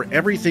you all for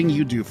everything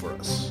you do for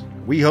us.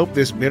 We hope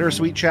this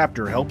bittersweet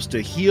chapter helps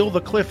to heal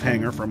the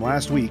cliffhanger from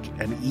last week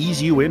and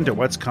ease you into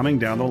what's coming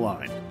down the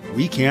line.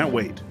 We can't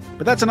wait.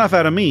 But that's enough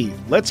out of me.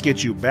 Let's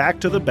get you back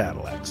to the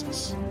battle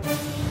axis.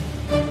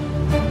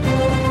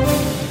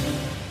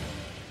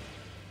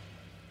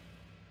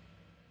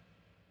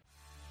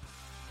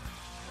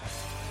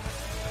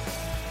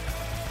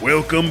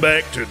 Welcome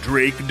back to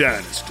Drake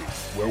Dynasty,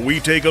 where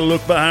we take a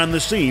look behind the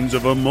scenes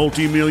of a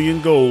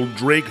multi-million gold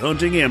Drake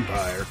hunting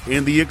empire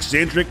and the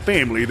eccentric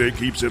family that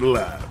keeps it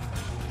alive.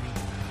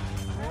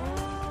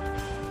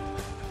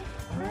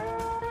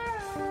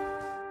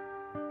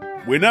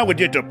 When I would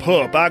get to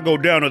pup, I'd go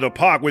down to the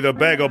park with a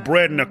bag of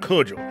bread and a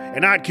cudgel,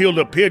 and I'd kill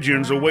the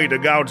pigeons the way the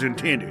gods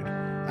intended.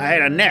 I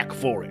had a knack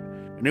for it,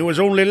 and it was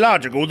only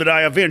logical that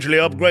I eventually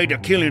upgrade to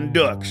killing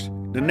ducks.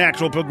 The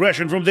natural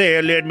progression from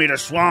there led me to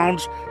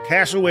swans,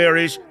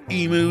 cassowaries,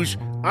 emus,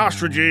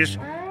 ostriches,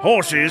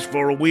 horses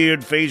for a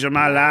weird phase of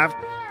my life,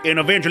 and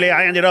eventually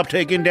I ended up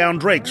taking down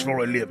drakes for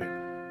a living.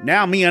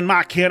 Now me and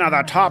my kin are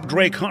the top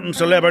drake hunting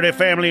celebrity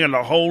family in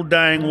the whole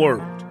dang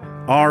world.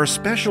 Our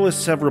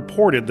specialists have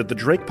reported that the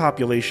drake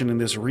population in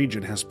this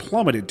region has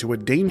plummeted to a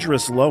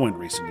dangerous low in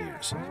recent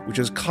years, which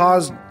has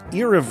caused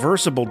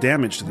irreversible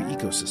damage to the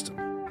ecosystem.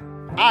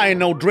 I ain't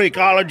no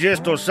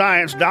drakeologist or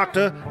science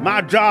doctor.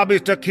 My job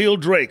is to kill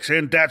drakes,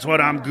 and that's what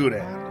I'm good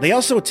at. They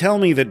also tell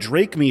me that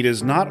drake meat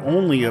is not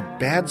only a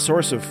bad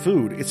source of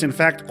food, it's in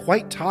fact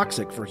quite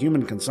toxic for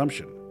human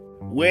consumption.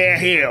 Well,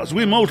 hells,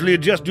 we mostly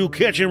just do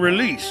catch and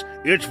release.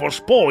 It's for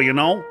sport, you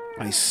know.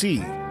 I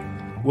see.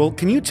 Well,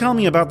 can you tell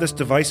me about this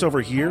device over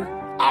here?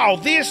 Oh,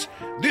 this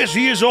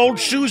here's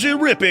old Susie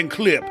Ripping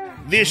Clip.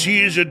 This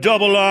here's a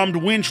double-armed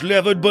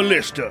winch-levered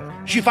ballista.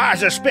 She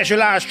fires a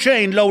specialized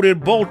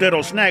chain-loaded bolt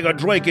that'll snag a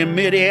drake in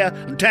midair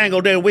and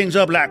tangle their wings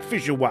up like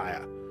fishing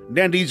wire.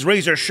 Then these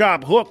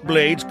razor-sharp hook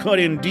blades cut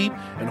in deep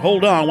and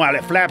hold on while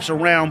it flaps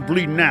around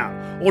bleeding out,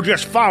 or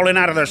just falling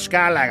out of the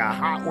sky like a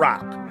hot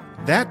rock.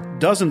 That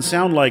doesn't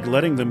sound like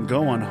letting them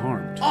go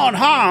unharmed.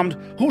 Unharmed?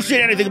 Who said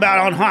anything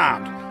about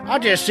unharmed? I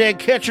just said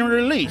catch and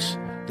release.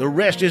 The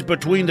rest is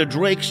between the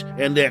drakes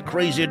and their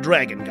crazy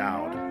dragon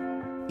god.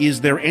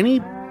 Is there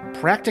any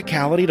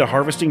practicality to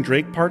harvesting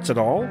drake parts at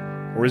all?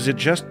 Or is it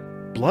just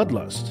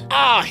bloodlust?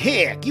 Ah,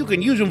 heck, you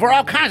can use them for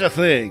all kinds of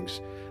things.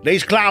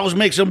 These claws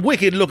make some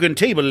wicked-looking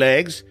table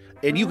legs,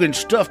 and you can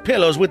stuff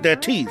pillows with their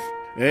teeth.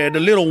 And the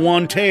little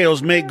one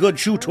tails make good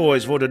chew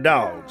toys for the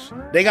dogs.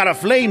 They got a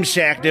flame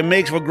sack that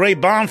makes for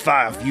great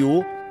bonfire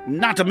fuel.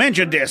 Not to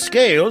mention their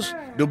scales.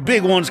 The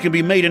big ones can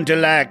be made into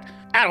like,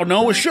 I don't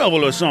know, a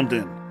shovel or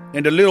something.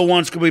 And the little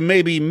ones could be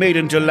maybe made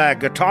into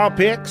like guitar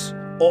picks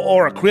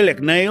or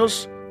acrylic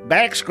nails,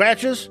 back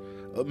scratchers,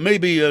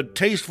 maybe a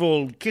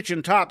tasteful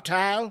kitchen top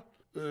tile,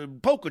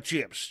 poker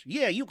chips.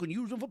 Yeah, you can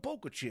use them for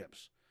poker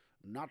chips.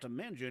 Not to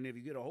mention if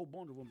you get a whole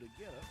bunch of them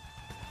together.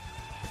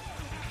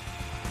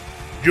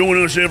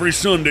 Join us every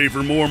Sunday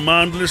for more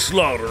mindless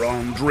slaughter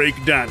on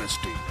Drake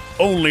Dynasty.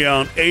 Only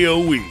on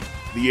AOE,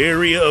 the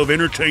Area of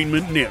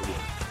Entertainment Network.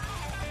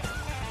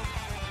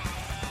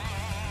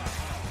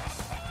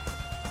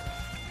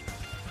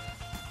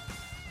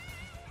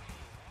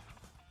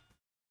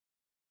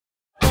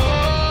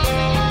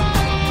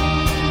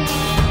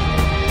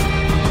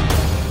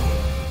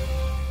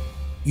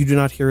 You do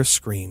not hear a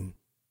scream,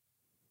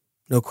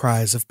 no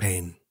cries of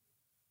pain.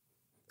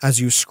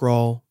 As you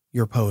scrawl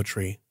your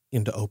poetry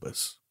into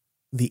opus,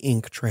 the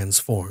ink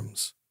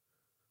transforms.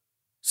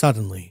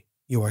 Suddenly,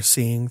 you are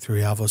seeing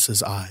through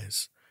Iavos'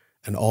 eyes,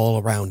 and all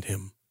around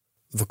him,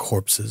 the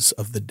corpses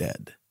of the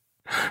dead.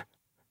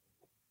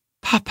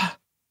 Papa.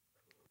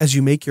 As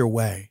you make your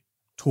way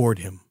toward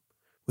him,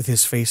 with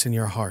his face in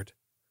your heart,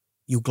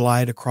 you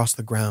glide across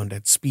the ground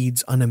at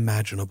speeds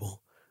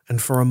unimaginable,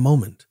 and for a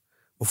moment,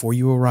 before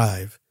you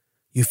arrive,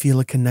 you feel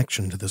a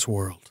connection to this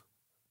world,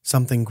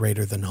 something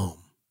greater than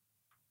home.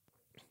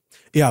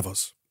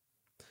 Iavos,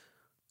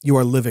 you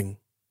are living,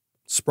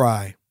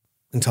 spry,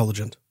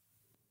 intelligent.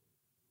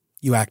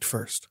 You act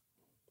first.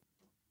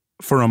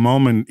 For a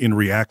moment, in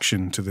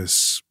reaction to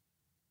this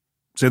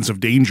sense of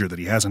danger that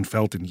he hasn't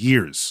felt in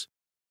years,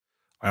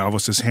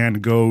 Iavos'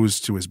 hand goes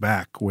to his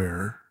back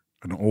where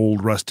an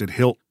old rusted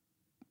hilt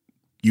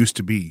used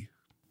to be,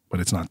 but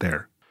it's not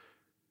there.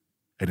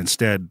 And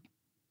instead,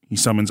 he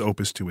summons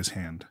Opus to his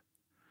hand,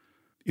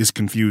 is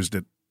confused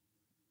at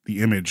the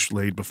image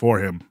laid before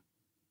him,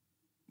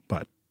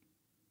 but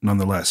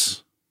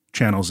nonetheless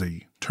channels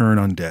a turn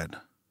undead.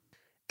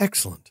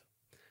 Excellent.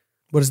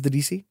 What is the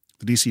DC?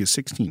 The DC is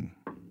 16.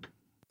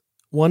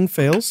 One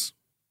fails,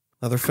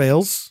 Another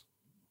fails.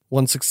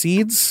 One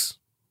succeeds.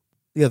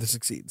 The other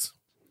succeeds.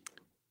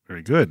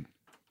 Very good.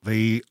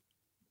 They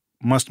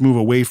must move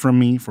away from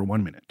me for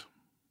 1 minute.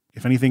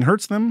 If anything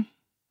hurts them,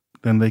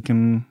 then they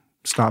can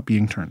stop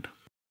being turned.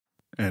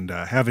 And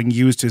having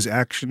used his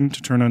action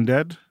to turn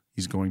undead,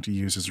 he's going to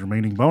use his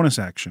remaining bonus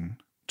action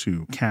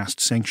to cast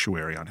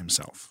Sanctuary on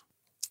himself.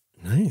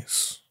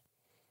 Nice.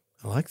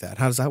 I like that.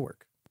 How does that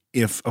work?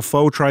 If a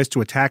foe tries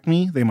to attack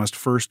me, they must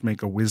first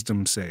make a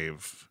wisdom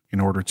save in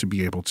order to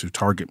be able to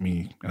target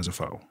me as a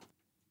foe.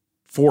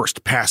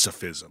 Forced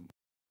pacifism.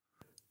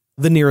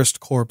 The nearest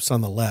corpse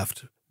on the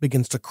left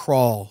begins to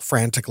crawl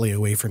frantically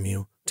away from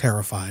you,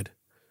 terrified,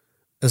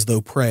 as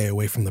though prey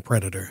away from the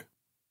predator.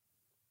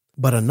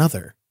 But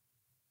another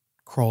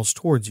crawls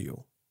towards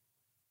you.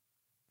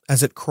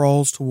 As it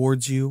crawls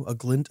towards you, a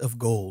glint of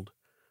gold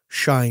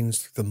shines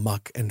through the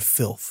muck and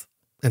filth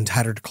and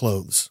tattered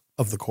clothes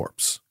of the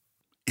corpse.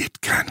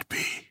 It can't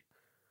be.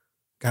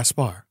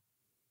 Gaspar,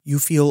 you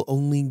feel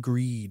only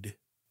greed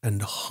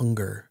and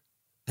hunger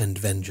and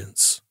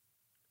vengeance.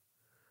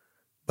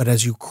 But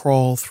as you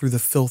crawl through the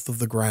filth of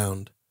the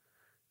ground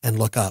and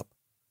look up,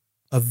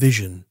 a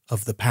vision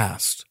of the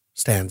past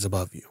stands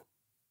above you.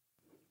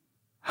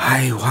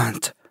 I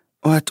want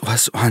what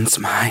was once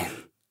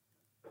mine.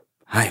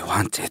 I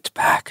want it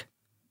back.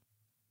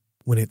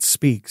 When it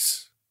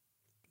speaks,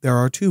 there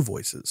are two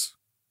voices,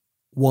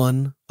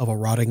 one of a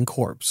rotting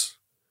corpse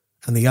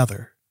and the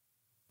other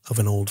of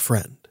an old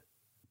friend.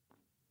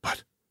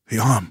 But the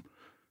arm,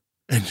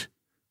 and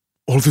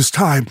all this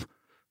time,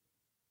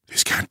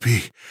 this can't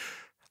be.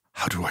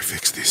 How do I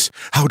fix this?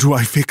 How do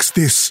I fix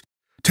this?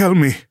 Tell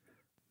me.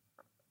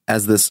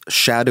 As this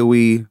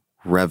shadowy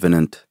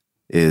revenant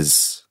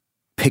is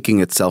picking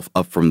itself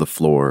up from the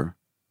floor,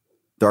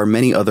 there are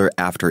many other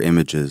after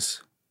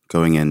images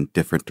going in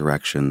different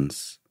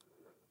directions.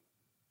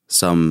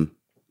 Some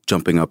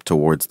jumping up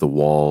towards the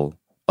wall,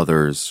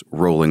 others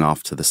rolling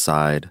off to the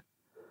side,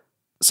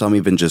 some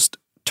even just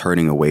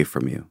turning away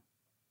from you.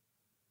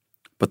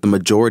 But the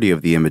majority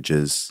of the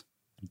images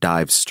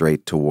dive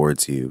straight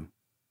towards you.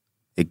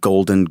 A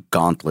golden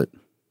gauntlet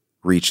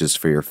reaches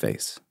for your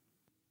face.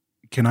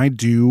 Can I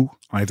do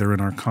either an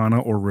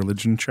Arcana or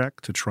Religion check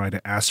to try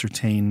to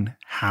ascertain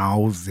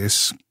how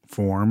this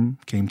form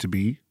came to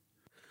be?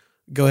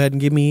 Go ahead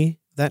and give me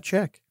that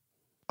check.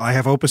 I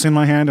have Opus in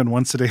my hand, and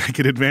once a day I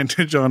get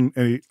advantage on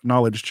a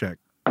knowledge check.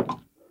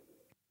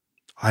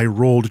 I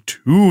rolled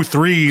 2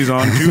 3s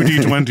on 2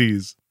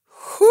 d20s.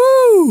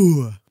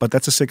 Whew! But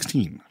that's a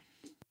 16.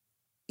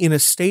 In a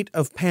state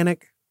of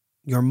panic,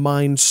 your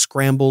mind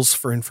scrambles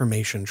for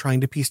information, trying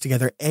to piece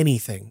together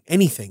anything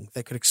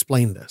that could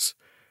explain this.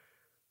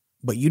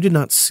 But you did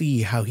not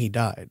see how he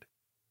died.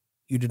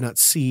 You did not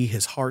see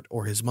his heart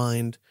or his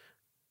mind.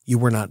 You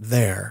were not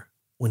there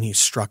when he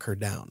struck her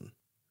down.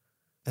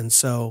 And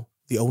so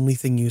the only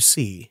thing you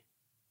see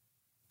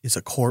is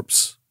a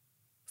corpse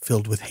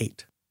filled with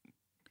hate.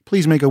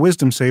 Please make a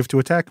wisdom save to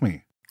attack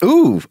me.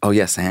 Ooh, oh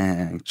yes,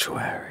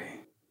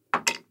 Sanctuary.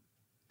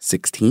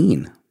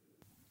 16.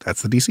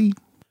 That's the DC.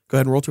 Go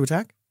ahead and roll to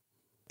attack.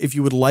 If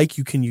you would like,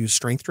 you can use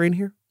Strength Drain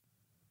here.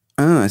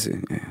 Oh, I see.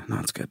 Yeah, no,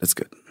 it's good. It's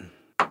good.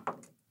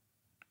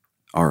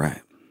 All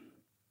right.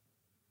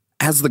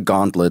 As the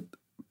gauntlet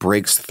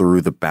breaks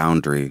through the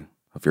boundary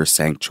of your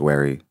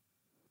sanctuary,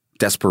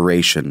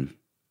 desperation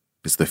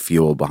is the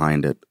fuel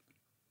behind it.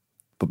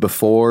 But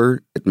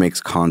before it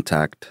makes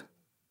contact,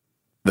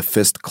 the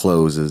fist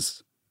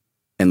closes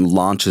and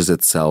launches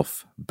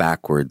itself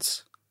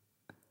backwards,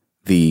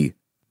 the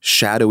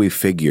shadowy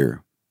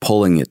figure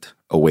pulling it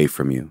away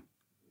from you.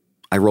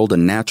 I rolled a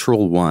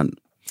natural 1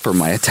 for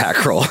my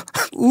attack roll.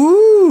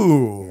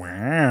 Ooh.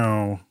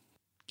 Wow.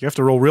 You have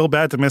to roll real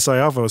bad to miss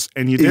Iavos,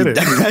 and you did it.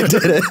 I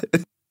did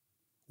it.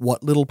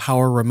 What little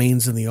power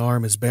remains in the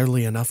arm is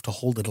barely enough to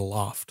hold it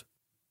aloft.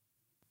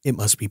 It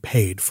must be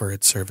paid for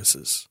its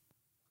services.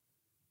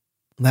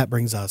 And that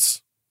brings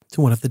us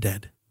to one of the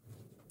dead.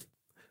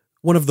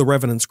 One of the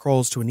revenants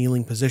crawls to a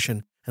kneeling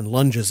position and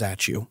lunges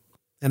at you.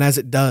 And as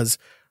it does,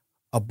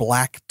 a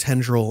black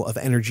tendril of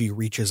energy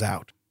reaches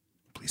out.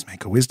 Please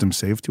make a wisdom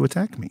save to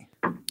attack me.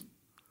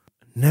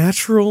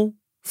 Natural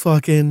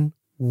fucking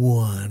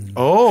 1.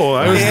 Oh,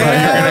 I was thought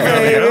you were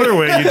going to go the other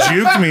way. You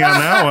juked me on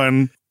that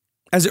one.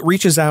 As it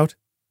reaches out,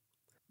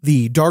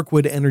 the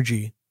darkwood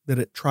energy that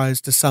it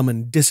tries to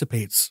summon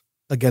dissipates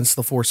against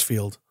the force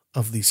field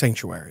of the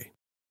sanctuary,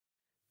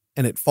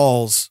 and it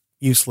falls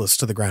useless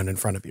to the ground in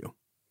front of you.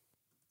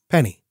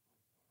 Penny,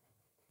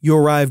 you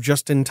arrive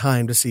just in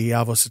time to see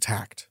Iavos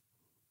attacked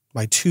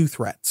by 2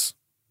 threats.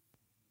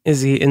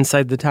 Is he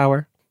inside the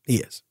tower? He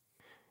is.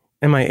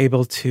 Am I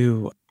able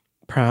to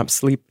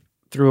perhaps leap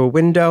through a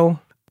window?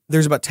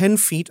 There's about 10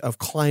 feet of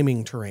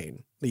climbing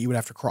terrain that you would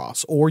have to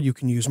cross, or you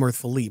can use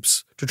mirthful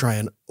leaps to try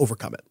and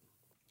overcome it.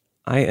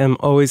 I am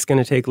always going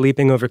to take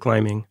leaping over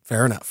climbing.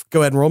 Fair enough.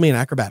 Go ahead and roll me an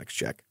acrobatics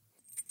check.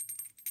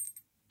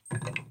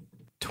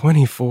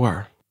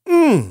 24.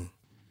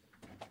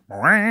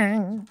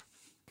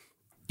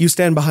 You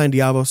stand behind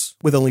Iavos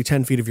with only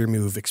 10 feet of your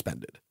move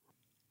expended.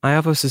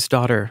 Iavos'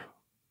 daughter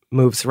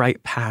moves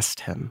right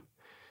past him,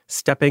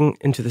 stepping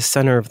into the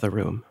center of the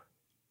room.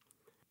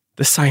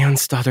 The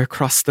Scion's daughter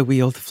crossed the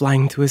Weald,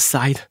 flying to his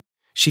side.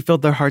 She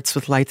filled their hearts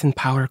with light and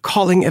power,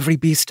 calling every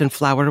beast and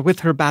flower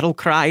with her battle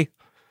cry.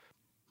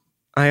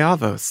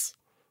 Iavos,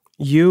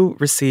 you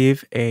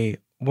receive a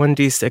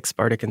 1d6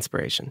 bardic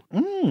inspiration.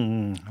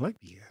 I like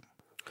that.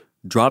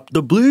 Drop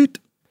the bleat.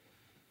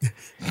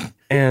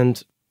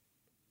 And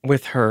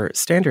with her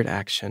standard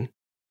action,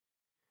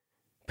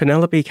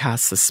 Penelope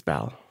casts a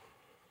spell.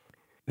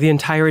 The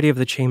entirety of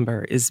the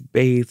chamber is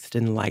bathed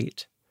in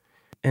light,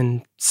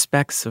 and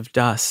specks of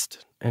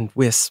dust and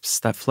wisps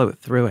that float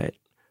through it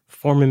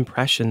form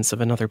impressions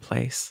of another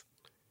place,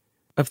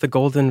 of the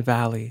golden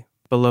valley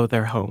below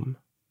their home.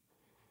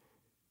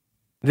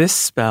 This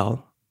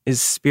spell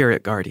is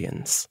Spirit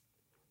Guardians.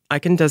 I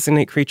can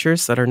designate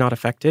creatures that are not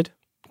affected.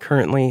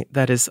 Currently,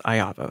 that is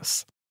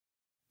Iavos.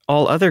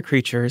 All other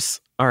creatures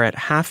are at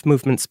half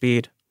movement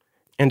speed,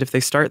 and if they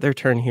start their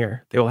turn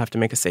here, they will have to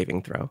make a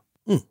saving throw.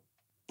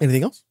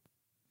 Anything else?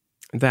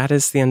 That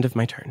is the end of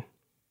my turn.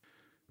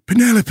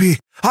 Penelope,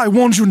 I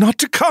warned you not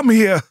to come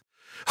here.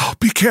 Oh,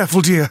 be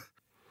careful, dear.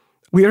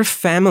 We are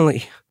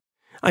family.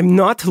 I'm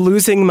not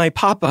losing my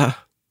papa.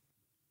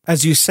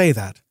 As you say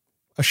that,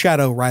 a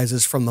shadow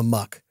rises from the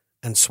muck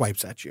and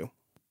swipes at you.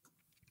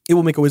 It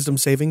will make a wisdom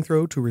saving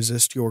throw to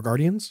resist your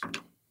guardians,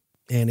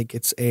 and it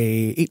gets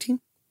a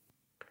 18.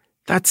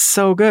 That's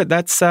so good.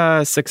 That's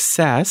a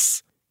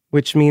success,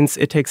 which means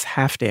it takes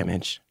half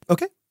damage.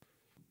 Okay.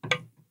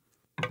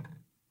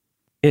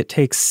 It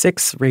takes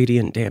 6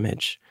 radiant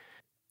damage.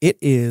 It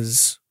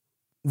is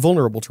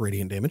vulnerable to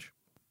radiant damage.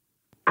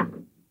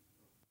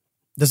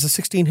 Does a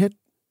 16 hit?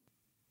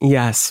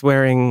 Yes,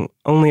 wearing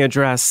only a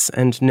dress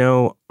and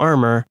no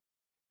armor,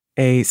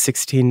 a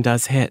 16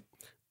 does hit.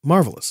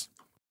 Marvelous.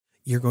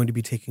 You're going to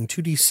be taking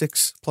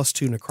 2d6 plus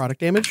 2 necrotic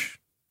damage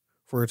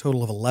for a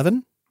total of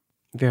 11.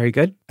 Very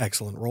good.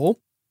 Excellent roll.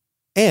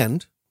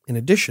 And, in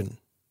addition,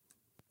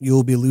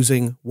 you'll be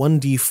losing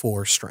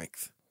 1d4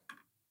 strength.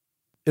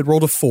 It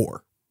rolled a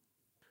 4.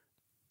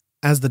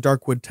 As the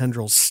darkwood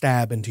tendrils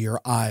stab into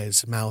your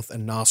eyes, mouth,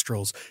 and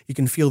nostrils, you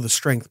can feel the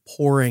strength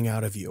pouring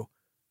out of you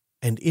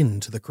and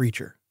into the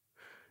creature.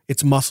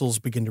 Its muscles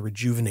begin to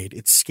rejuvenate,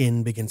 its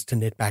skin begins to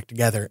knit back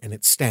together, and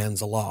it stands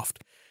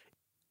aloft.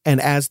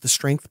 And as the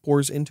strength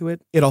pours into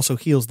it, it also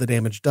heals the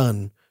damage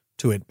done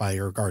to it by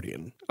your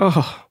guardian.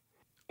 Oh.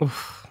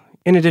 Oof.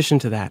 In addition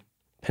to that,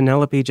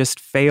 Penelope just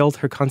failed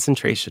her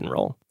concentration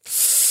roll.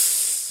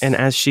 And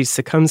as she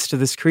succumbs to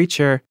this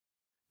creature,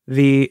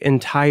 the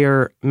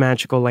entire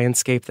magical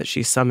landscape that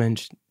she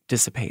summoned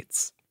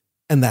dissipates.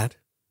 And that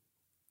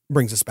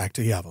brings us back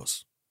to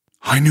Iavos.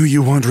 I knew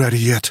you weren't ready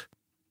yet.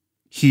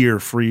 Here,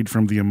 freed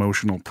from the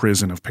emotional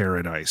prison of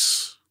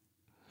paradise,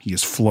 he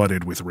is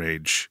flooded with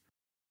rage.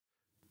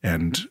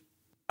 And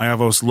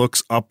Iavos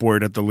looks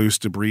upward at the loose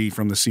debris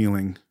from the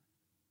ceiling,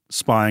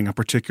 spying a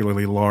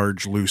particularly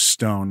large loose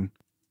stone.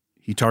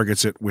 He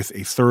targets it with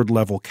a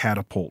 3rd-level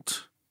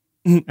catapult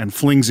and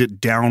flings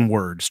it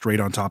downward straight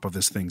on top of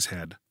this thing's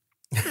head.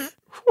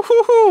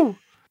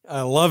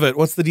 I love it.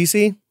 What's the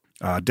DC?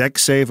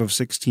 Dex save of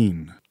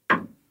 16.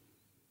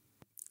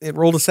 It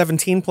rolled a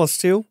 17 plus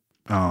 2.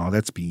 Oh,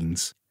 that's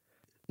beans.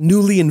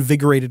 Newly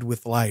invigorated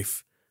with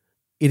life,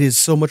 it is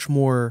so much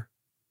more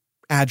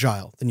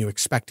agile than you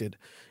expected.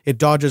 It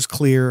dodges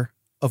clear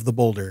of the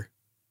boulder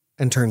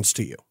and turns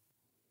to you.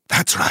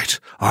 That's right.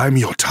 I'm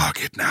your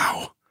target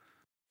now.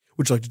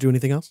 Would you like to do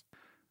anything else?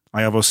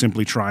 Iavos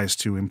simply tries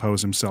to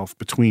impose himself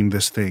between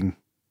this thing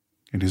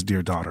and his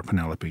dear daughter,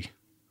 Penelope.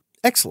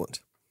 Excellent.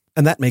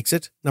 And that makes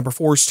it number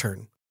 4's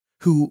turn,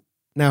 who,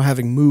 now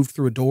having moved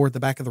through a door at the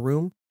back of the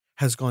room,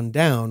 has gone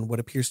down what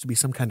appears to be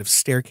some kind of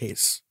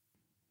staircase.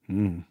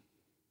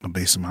 A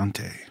basement.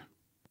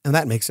 And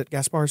that makes it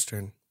Gaspar's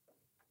turn.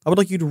 I would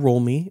like you to roll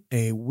me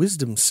a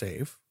wisdom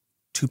save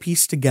to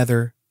piece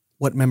together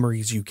what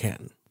memories you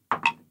can.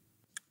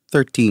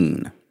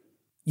 13.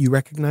 You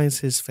recognize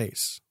his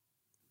face.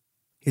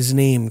 His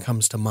name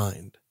comes to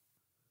mind.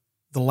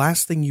 The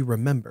last thing you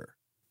remember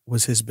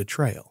was his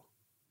betrayal.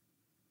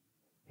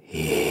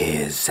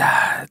 Isadora.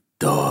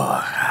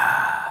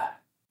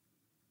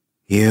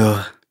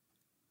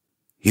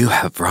 You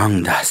have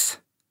wronged us.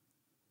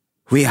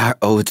 We are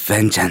owed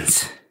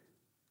vengeance.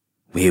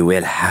 We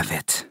will have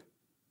it.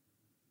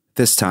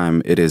 This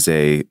time it is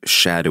a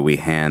shadowy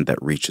hand that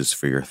reaches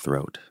for your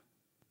throat.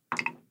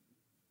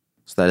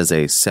 So that is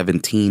a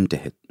 17 to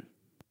hit.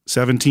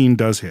 17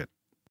 does hit.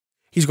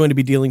 He's going to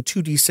be dealing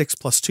 2d6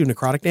 plus 2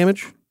 necrotic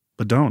damage.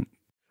 But don't.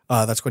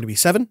 That's going to be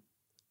 7.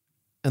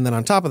 And then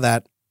on top of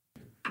that,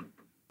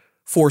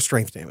 4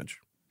 strength damage.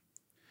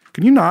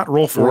 Can you not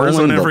roll 4s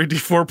on every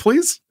d4,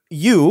 please?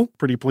 You,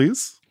 pretty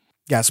please,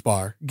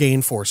 Gaspar,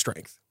 gain 4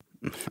 strength.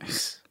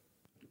 Nice.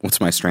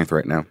 What's my strength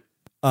right now?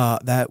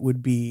 That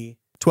would be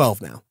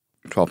 12 now.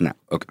 12 now,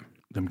 okay.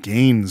 Them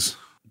gains.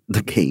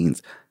 The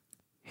gains.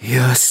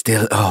 You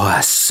still owe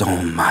us so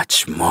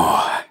much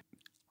more.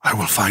 I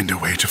will find a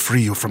way to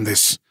free you from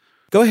this.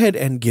 Go ahead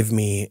and give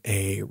me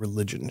a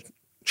religion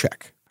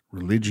check.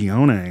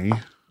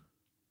 Religione.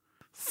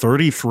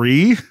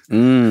 33?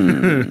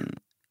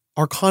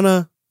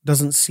 Arcana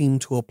doesn't seem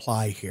to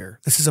apply here.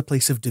 This is a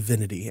place of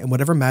divinity, and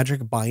whatever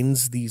magic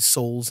binds these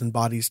souls and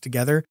bodies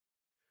together,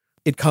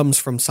 it comes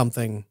from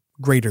something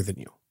greater than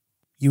you.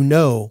 You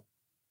know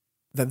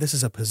that this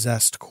is a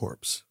possessed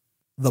corpse.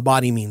 The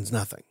body means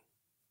nothing.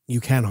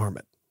 You can harm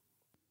it.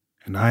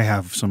 And I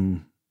have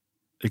some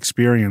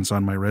experience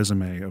on my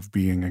resume of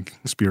being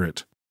a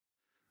spirit.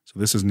 So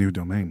this is new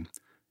domain.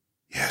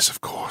 Yes, of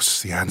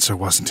course. The answer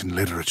wasn't in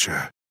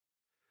literature.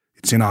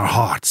 It's in our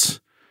hearts.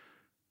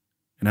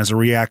 And as a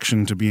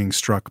reaction to being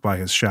struck by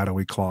his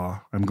shadowy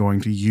claw, I'm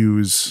going to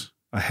use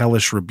a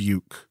hellish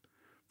rebuke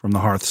from the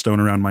hearthstone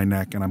around my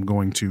neck, and I'm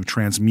going to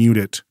transmute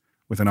it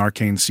with an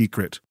arcane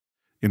secret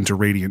into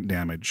radiant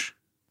damage.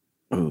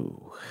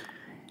 Ooh.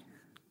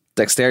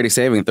 Dexterity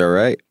saving throw,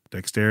 right?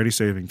 Dexterity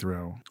saving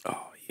throw.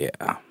 Oh,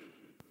 yeah.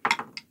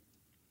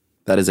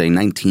 That is a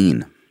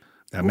 19.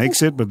 That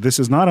makes it, but this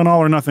is not an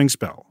all-or-nothing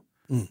spell.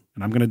 And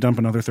I'm going to dump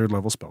another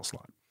third-level spell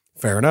slot.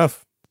 Fair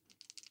enough.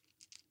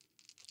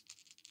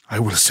 I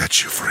will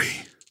set you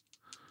free.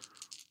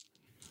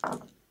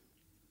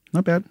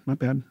 Not bad, not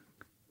bad.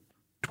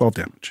 12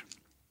 damage.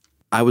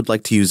 I would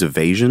like to use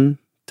evasion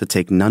to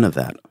take none of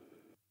that.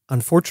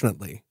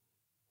 Unfortunately,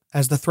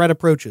 as the threat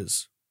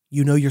approaches,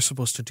 you know you're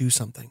supposed to do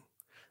something.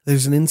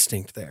 There's an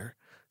instinct there,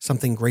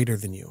 something greater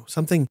than you,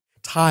 something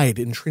tied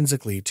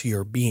intrinsically to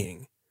your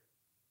being.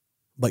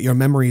 But your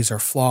memories are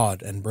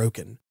flawed and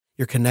broken.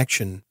 Your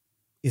connection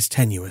is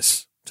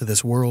tenuous to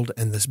this world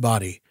and this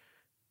body.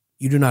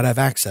 You do not have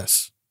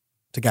access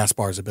to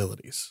Gaspar's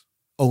abilities,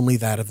 only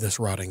that of this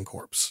rotting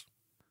corpse.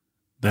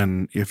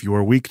 Then, if you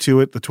are weak to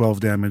it, the 12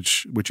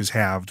 damage, which is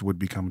halved, would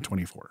become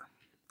 24.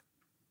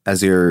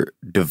 As your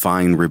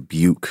divine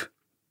rebuke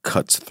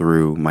cuts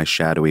through my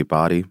shadowy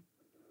body,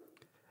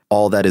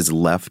 all that is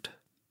left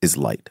is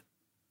light.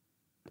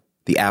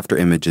 The after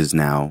images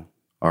now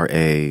are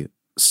a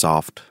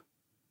soft,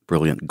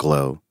 brilliant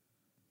glow.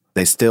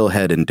 They still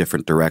head in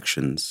different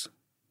directions,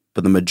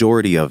 but the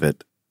majority of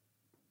it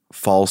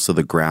falls to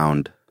the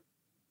ground,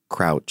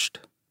 crouched,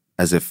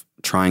 as if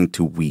trying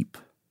to weep,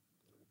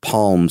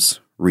 palms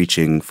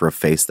reaching for a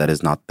face that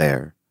is not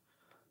there,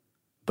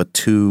 but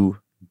two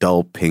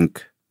dull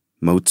pink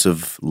motes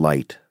of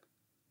light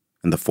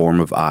in the form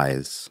of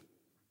eyes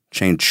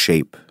change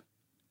shape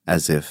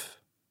as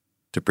if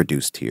to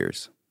produce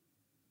tears,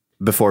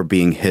 before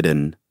being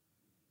hidden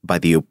by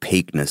the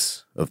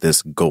opaqueness of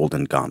this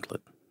golden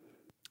gauntlet.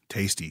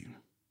 Tasty.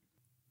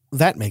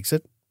 That makes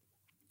it.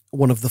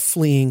 One of the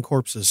fleeing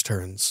corpses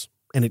turns,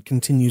 and it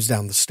continues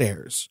down the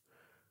stairs,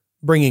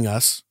 bringing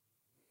us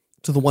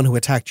to the one who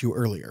attacked you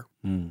earlier.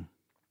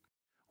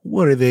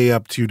 What are they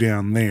up to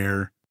down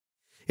there?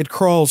 It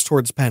crawls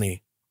towards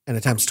Penny and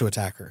attempts to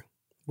attack her,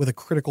 with a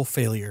critical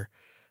failure,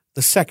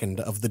 the second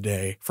of the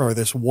day for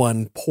this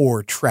one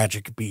poor,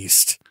 tragic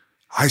beast.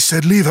 I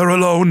said leave her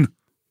alone!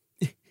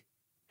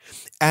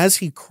 As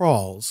he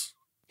crawls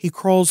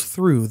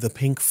through the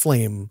pink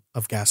flame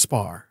of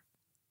Gaspar,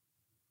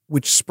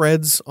 which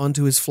spreads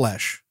onto his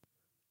flesh,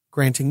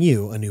 granting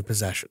you a new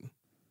possession.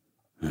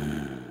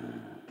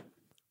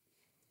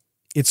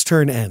 Its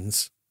turn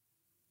ends,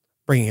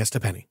 bringing us to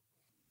Penny.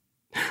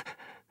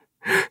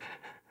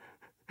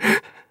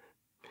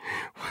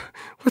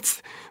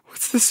 What's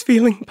this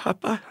feeling,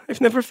 Papa?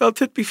 I've never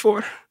felt it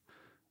before.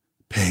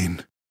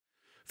 Pain.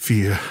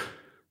 Fear.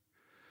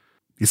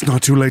 It's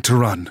not too late to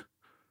run.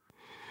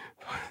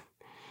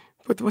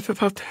 But what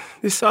about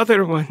this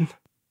other one?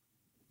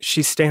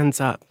 She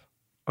stands up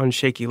on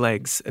shaky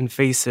legs and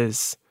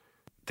faces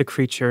the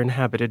creature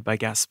inhabited by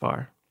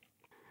Gaspar.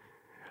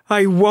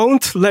 I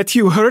won't let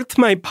you hurt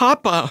my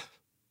Papa!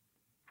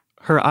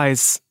 Her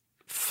eyes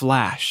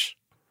flash,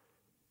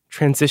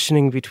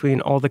 transitioning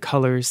between all the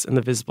colors in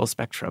the visible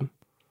spectrum,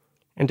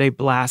 and a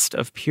blast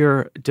of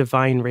pure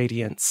divine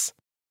radiance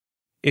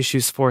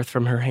issues forth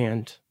from her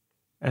hand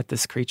at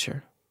this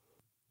creature.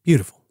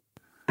 Beautiful.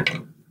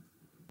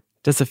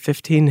 Does a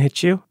 15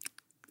 hit you?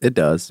 It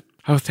does.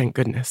 Oh, thank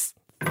goodness.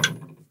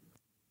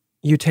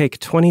 You take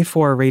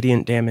 24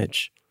 radiant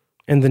damage,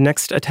 and the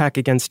next attack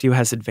against you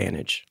has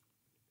advantage,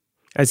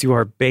 as you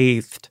are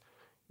bathed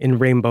in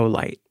rainbow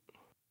light.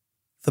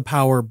 The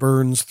power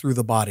burns through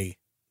the body,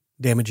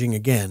 damaging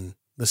again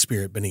the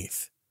spirit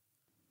beneath.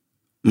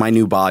 My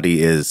new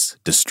body is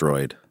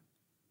destroyed,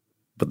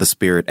 but the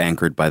spirit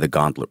anchored by the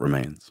gauntlet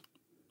remains.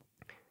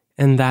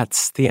 And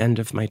that's the end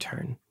of my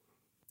turn.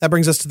 That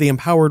brings us to the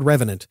empowered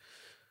Revenant,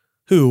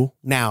 who,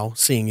 now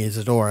seeing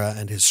Isadora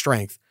and his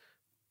strength,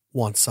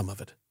 wants some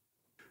of it.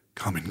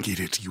 Come and get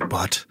it, you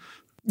butt.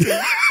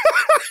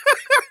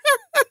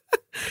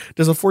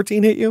 Does a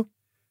 14 hit you?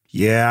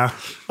 Yeah.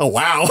 Oh,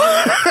 wow.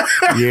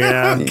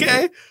 Yeah.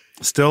 Okay.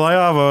 Still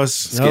Iavos.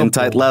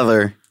 Skin-tight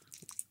leather.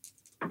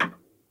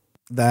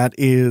 That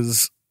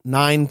is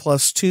 9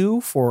 plus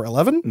 2 for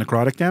 11.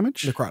 Necrotic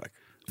damage? Necrotic.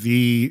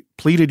 The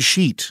pleated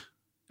sheet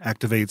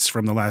activates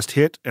from the last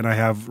hit, and I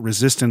have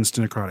resistance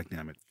to necrotic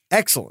damage.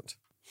 Excellent.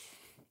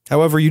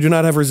 However, you do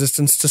not have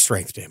resistance to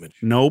strength damage.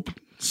 Nope.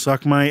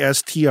 Suck my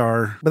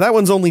STR. But that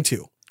one's only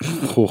 2.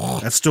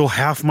 That's still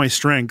half my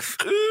strength.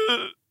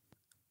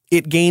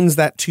 It gains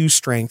that 2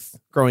 strength,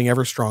 growing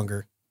ever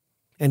stronger,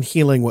 and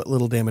healing what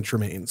little damage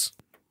remains.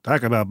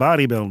 Talk about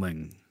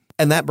bodybuilding.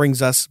 And that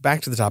brings us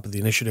back to the top of the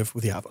initiative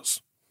with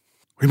Yavos.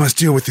 We must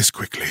deal with this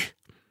quickly.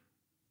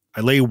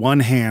 I lay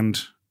one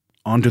hand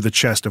onto the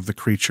chest of the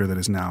creature that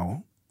is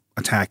now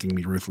attacking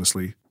me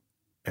ruthlessly,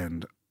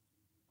 and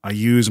I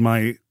use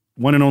my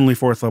one and only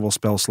 4th level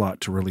spell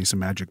slot to release a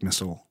magic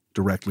missile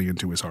directly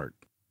into his heart.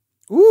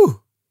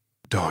 Ooh.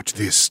 Dodge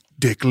this,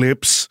 dick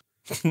lips.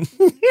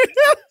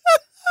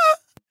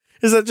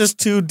 Is that just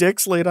 2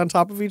 dicks laid on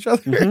top of each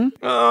other? Mm-hmm.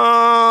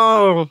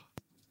 Oh.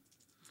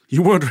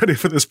 You weren't ready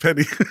for this,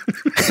 Penny.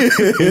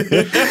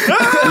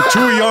 You're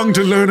too young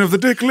to learn of the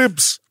dick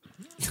lips.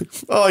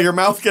 Oh, your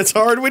mouth gets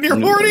hard when you're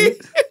horny?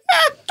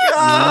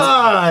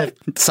 God!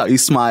 That's how you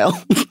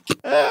smile.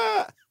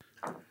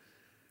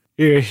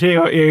 You see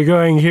what you're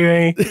going to,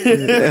 eh?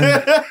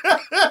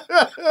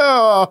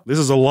 This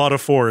is a lot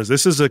of 4s.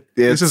 This is a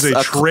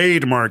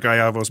trademark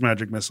Iavos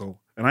magic missile.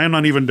 And I am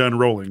not even done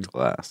rolling.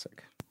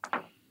 Classic.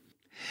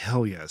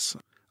 Hell yes.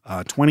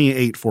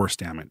 28 force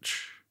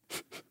damage.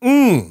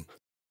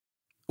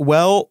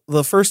 Well,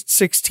 the first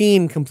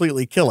 16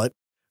 completely kill it,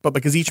 but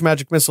because each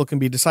magic missile can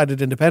be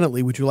decided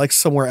independently, would you like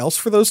somewhere else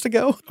for those to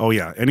go? Oh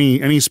yeah,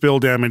 any spill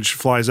damage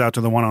flies out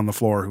to the one on the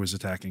floor who is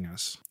attacking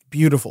us.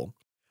 Beautiful.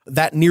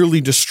 That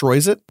nearly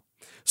destroys it.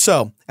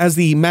 So, as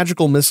the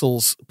magical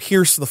missiles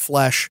pierce the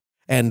flesh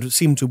and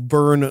seem to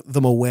burn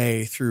them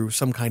away through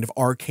some kind of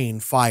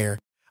arcane fire,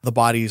 the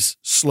bodies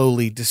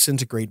slowly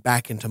disintegrate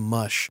back into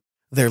mush,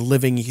 their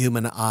living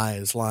human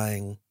eyes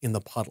lying in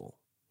the puddle.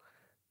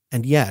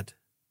 And yet,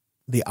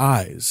 the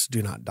eyes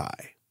do not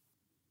die.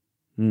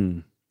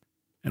 And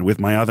with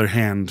my other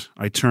hand,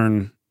 I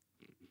turn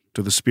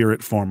to the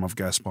spirit form of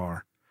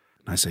Gaspar,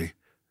 and I say,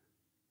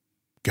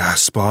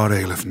 Gaspar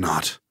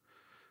Aelifnot,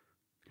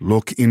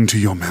 look into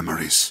your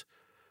memories.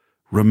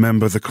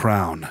 Remember the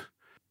crown,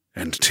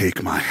 and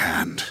take my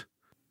hand.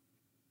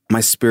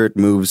 My spirit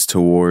moves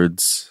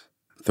towards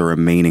the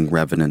remaining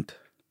revenant,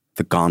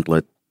 the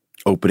gauntlet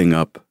opening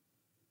up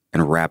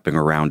and wrapping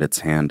around its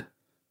hand.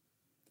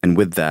 And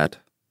with that,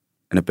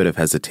 and a bit of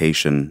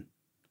hesitation,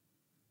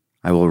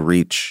 I will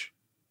reach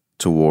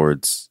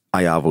towards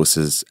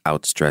Iavos'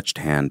 outstretched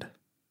hand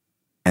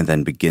and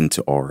then begin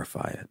to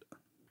aurify it.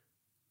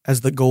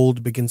 As the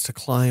gold begins to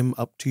climb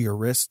up to your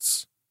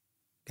wrists,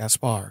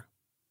 Gaspar,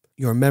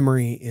 your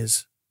memory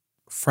is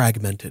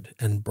fragmented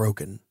and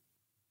broken.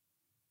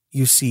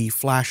 You see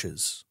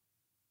flashes,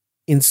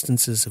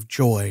 instances of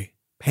joy,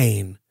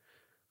 pain,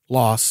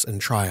 loss, and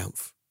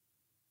triumph.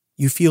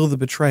 You feel the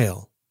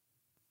betrayal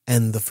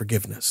and the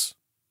forgiveness,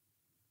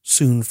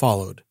 soon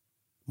followed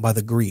by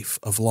the grief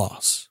of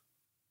loss.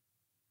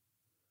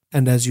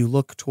 And as you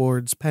look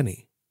towards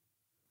Penny,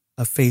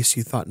 a face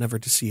you thought never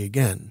to see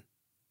again,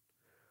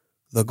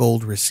 the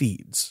gold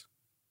recedes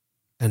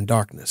and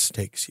darkness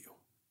takes you.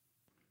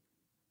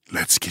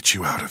 Let's get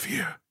you out of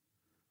here.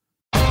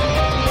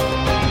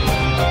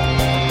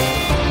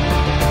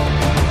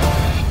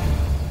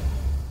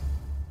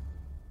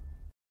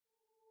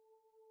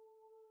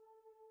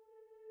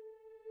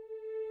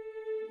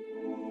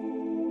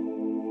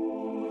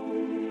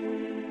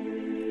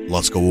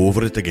 Let's go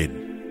over it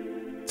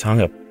again.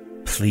 Tonga,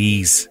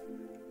 please.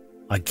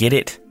 I get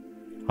it.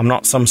 I'm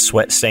not some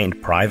sweat-stained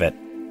private.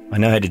 I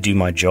know how to do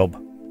my job.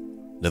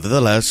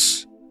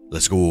 Nevertheless,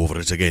 let's go over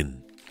it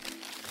again.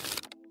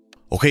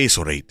 Okay,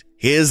 so right,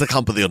 here's the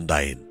Camp of the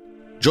Undying.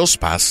 Just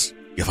past,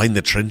 you find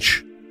the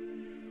trench.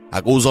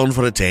 That goes on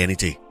for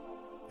eternity,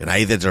 in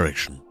either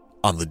direction,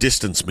 and the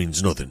distance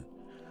means nothing.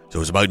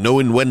 So it's about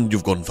knowing when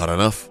you've gone far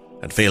enough,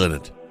 and failing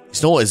it.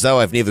 It's not as though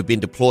I've never been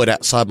deployed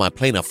outside my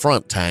plane of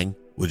front, Tang.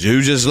 Would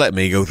you just let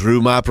me go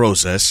through my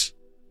process?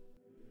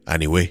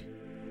 Anyway,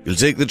 you'll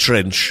take the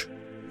trench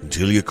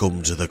until you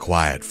come to the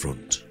quiet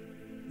front.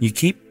 You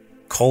keep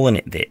calling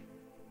it that.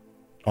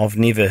 I've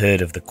never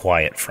heard of the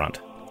quiet front.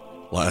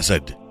 Like I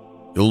said,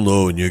 you'll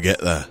know when you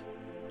get there.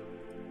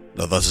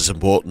 Now this is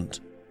important.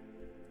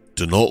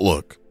 Do not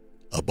look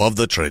above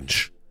the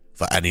trench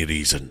for any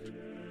reason.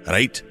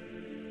 Right?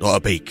 Not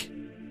a peek.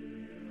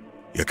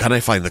 You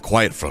cannot find the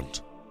quiet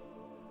front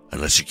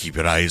unless you keep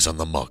your eyes on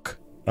the muck.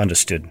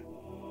 Understood.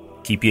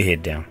 Keep your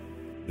head down.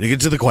 When you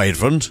get to the quiet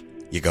front,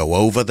 you go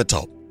over the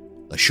top.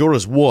 As sure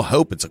as war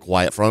hope it's a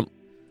quiet front.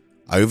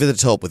 Over the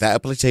top without a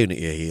platoon at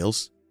your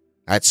heels.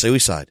 That's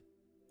suicide.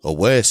 Or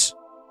worse,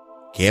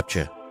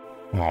 capture.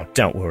 Oh,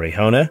 don't worry,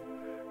 Hona.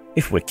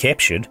 If we're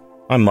captured,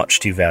 I'm much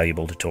too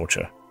valuable to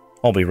torture.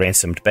 I'll be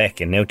ransomed back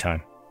in no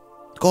time.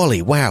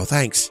 Golly, wow,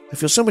 thanks. I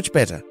feel so much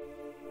better.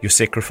 Your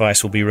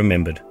sacrifice will be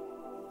remembered.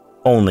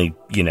 Only,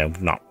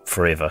 not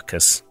forever,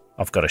 because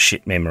I've got a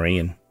shit memory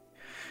and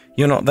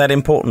you're not that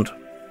important.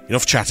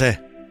 Enough chatter.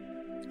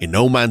 In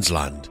no man's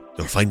land,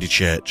 you'll find a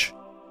church.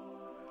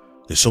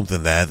 There's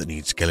something there that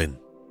needs killing.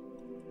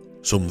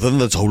 Something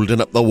that's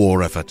holding up the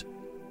war effort.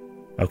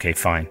 Okay,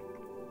 fine.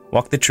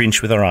 Walk the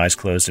trench with our eyes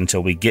closed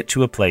until we get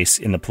to a place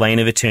in the plane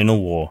of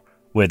eternal war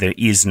where there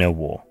is no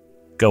war.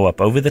 go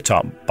up over the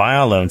top by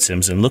our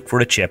lonesomes and look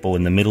for a chapel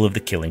in the middle of the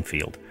killing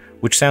field,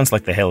 which sounds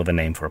like the hell of a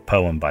name for a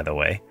poem, by the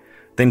way,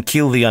 then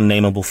kill the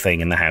unnameable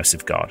thing in the house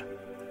of God.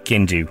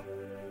 Can do.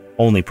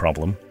 Only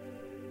problem.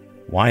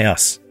 Why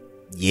us?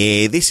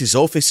 Yeah, this is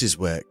officers'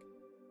 work.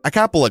 A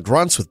couple of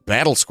grunts with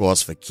battle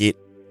squads for kit.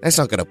 That's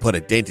not going to put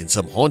a dent in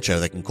some honcho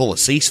that can call a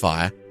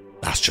ceasefire.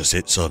 That's just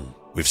it, son.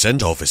 We've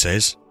sent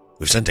officers.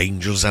 We've sent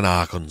angels and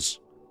archons.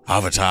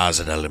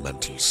 Avatars and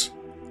elementals.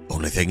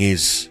 Only thing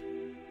is,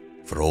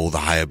 for all the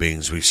higher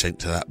beings we've sent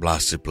to that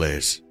blasted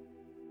place,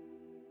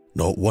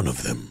 not one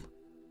of them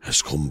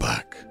has come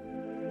back.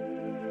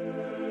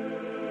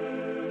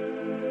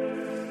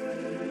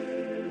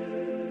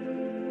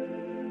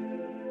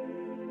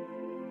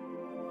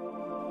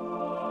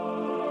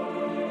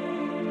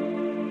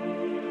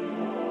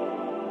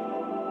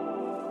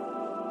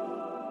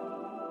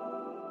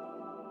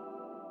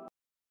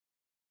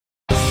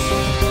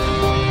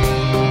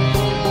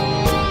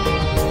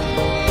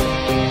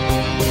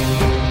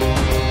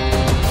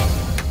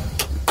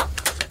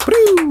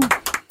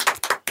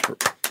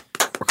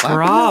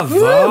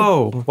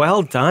 Bravo!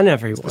 Well done,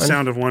 everyone. The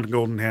sound of one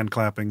golden hand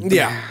clapping.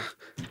 Yeah.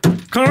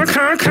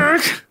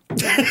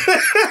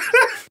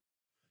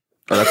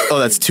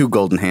 That's 2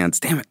 golden hands.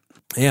 Damn it.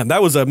 Yeah,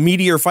 that was a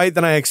meatier fight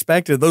than I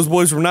expected. Those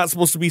boys were not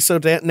supposed to be so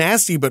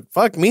nasty, but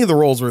fuck me, the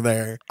rolls were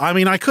there. I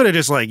mean, I could have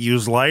just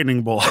used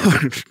lightning bolt.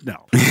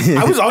 No.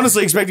 I was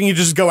honestly expecting you to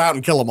just go out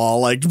and kill them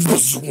all.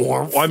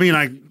 Well, I mean,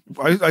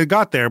 I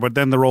got there, but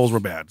then the rolls were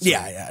bad. So.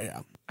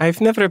 Yeah.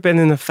 I've never been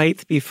in a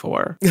fight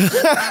before.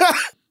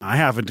 I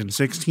haven't in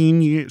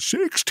 16 years.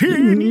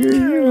 16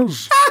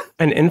 years.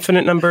 An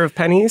infinite number of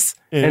pennies,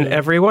 and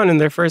everyone in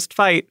their first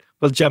fight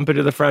will jump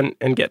into the front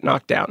and get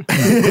knocked down.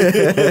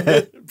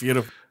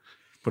 Beautiful.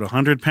 Put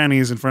 100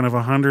 pennies in front of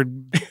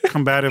 100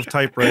 combative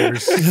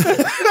typewriters.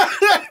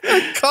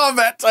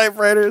 Combat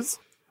typewriters.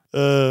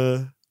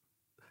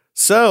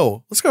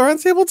 So let's go around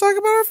the table and talk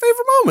about our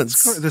favorite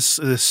moments.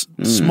 This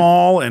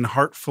small and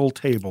heartful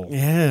table.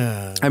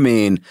 Yeah. I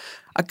mean,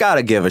 I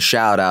gotta give a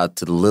shout out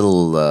to the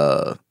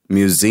little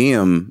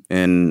museum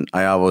in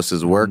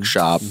Iavos'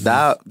 workshop.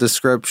 That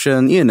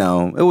description,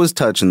 it was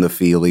touching the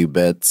feely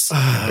bits.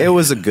 It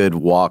was a good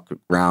walk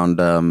around.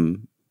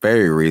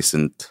 Very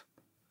recent.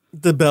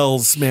 The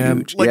bells, man.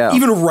 Huge.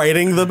 Even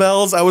writing the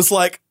bells, I was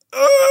like,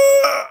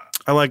 ugh!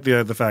 I like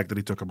the fact that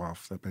he took them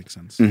off. That makes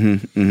sense.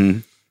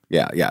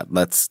 Yeah.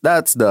 That's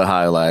the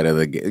highlight of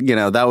the game.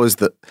 That was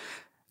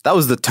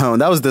the tone.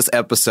 That was this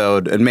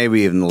episode, and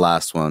maybe even the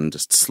last one,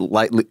 just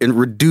slightly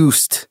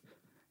reduced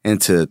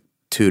into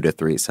 2 to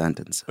 3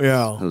 sentences.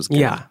 Yeah. It was good.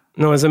 Yeah.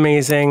 No, it was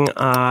amazing.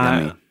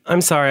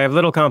 I'm sorry. I have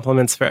little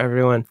compliments for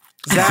everyone.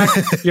 Zach,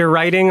 your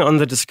writing on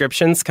the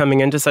descriptions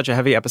coming into such a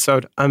heavy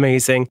episode,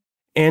 amazing.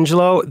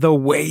 Angelo, the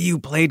way you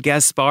played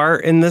Gaspar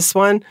in this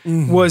one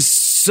was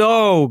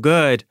so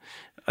good.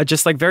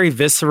 Just very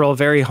visceral,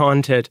 very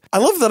haunted. I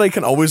love that I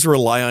can always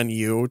rely on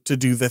you to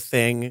do the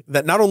thing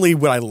that not only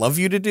would I love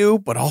you to do,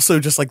 but also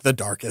just the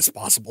darkest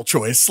possible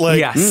choice.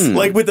 Yes.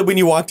 When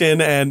you walked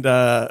in and,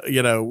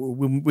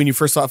 when you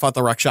first fought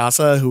the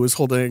Rakshasa who was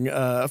holding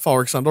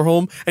Falric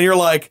Sunderholm, and you're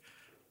like,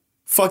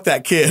 fuck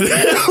that kid.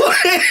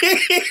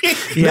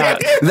 Yeah.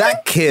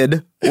 That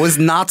kid was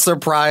not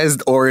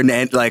surprised or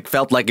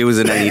felt like it was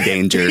in any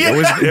danger. That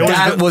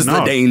was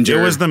the danger.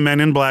 It was the Men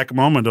in Black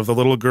moment of the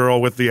little girl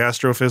with the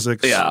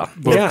astrophysics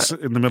books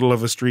in the middle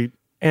of a street.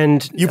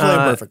 And you played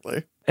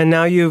perfectly. And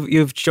now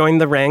you've joined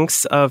the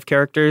ranks of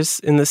characters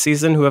in the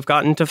season who have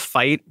gotten to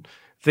fight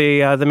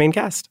the main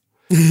cast.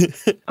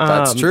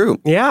 That's true.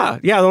 Yeah.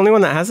 The only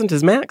one that hasn't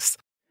is Max.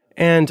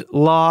 And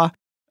Law.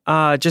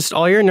 Just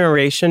all your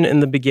narration in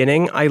the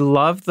beginning. I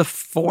love the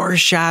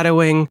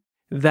foreshadowing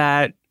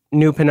that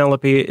new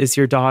Penelope is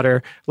your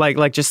daughter. I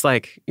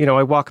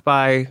walk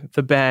by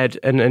the bed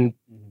and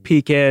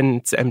peek in,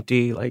 it's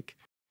empty.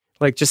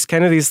 Just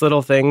kind of these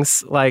little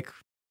things.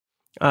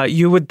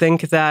 You would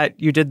think that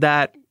you did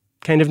that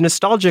kind of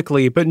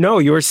nostalgically, but no,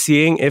 you were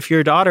seeing if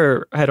your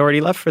daughter had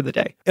already left for the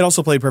day. It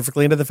also played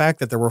perfectly into the fact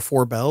that there were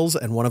 4 bells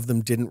and one of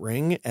them didn't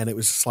ring. And it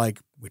was just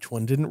which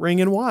one didn't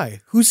ring and why?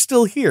 Who's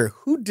still here?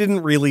 Who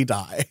didn't really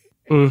die?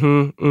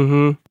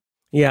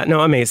 Yeah, no,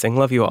 amazing.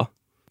 Love you all.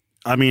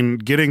 I mean,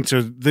 getting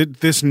to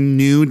this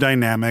new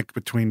dynamic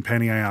between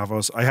Penny and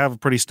Iavos, I have a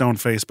pretty stone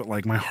face, but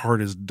my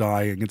heart is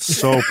dying. It's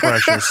so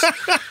precious.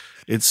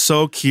 It's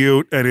so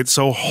cute and it's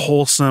so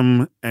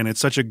wholesome and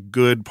it's such a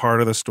good part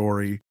of the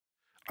story.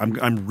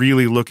 I'm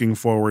really looking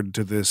forward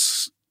to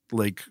this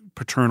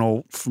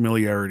paternal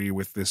familiarity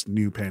with this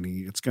new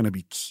Penny. It's going to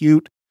be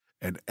cute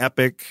and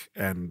epic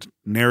and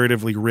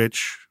narratively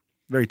rich.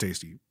 Very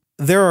tasty.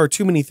 There are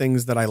too many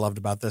things that I loved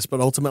about this,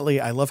 but ultimately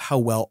I love how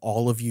well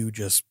all of you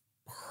just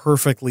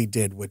perfectly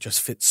did what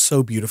just fits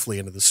so beautifully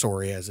into the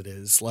story as it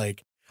is.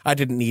 I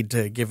didn't need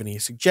to give any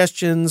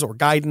suggestions or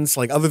guidance,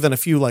 other than a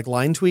few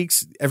line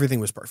tweaks.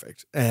 Everything was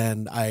perfect.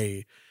 And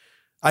I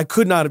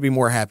could not be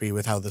more happy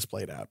with how this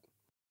played out.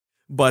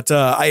 But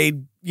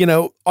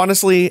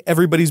honestly,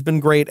 everybody's been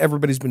great.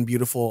 Everybody's been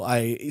beautiful.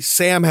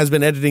 Sam has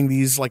been editing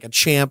these like a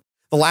champ.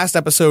 The last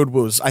episode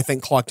was, I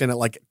think, clocked in at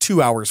like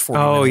 2 hours, 40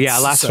 minutes. Oh, yeah.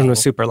 Last one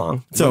was super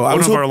long. So one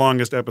of our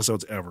longest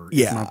episodes ever.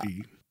 Yeah.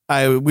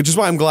 Which is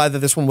why I'm glad that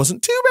this one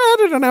wasn't too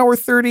bad at an hour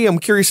 30. I'm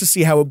curious to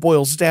see how it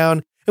boils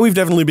down. And we've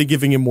definitely been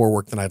giving him more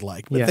work than I'd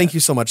like. But thank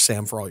you so much,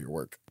 Sam, for all your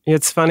work.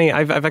 It's funny.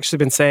 I've actually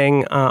been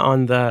saying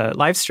on the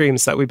live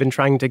streams that we've been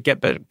trying to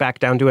get back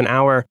down to an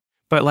hour.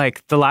 But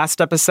like the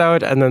last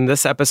episode and then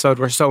this episode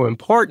were so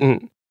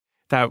important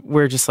that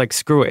we're just like,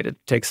 screw it. It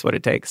takes what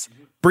it takes.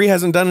 Bree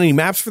hasn't done any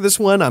maps for this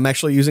one. I'm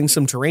actually using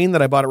some terrain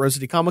that I bought at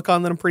Rosity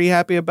Comic-Con that I'm pretty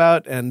happy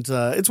about. And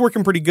it's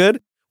working pretty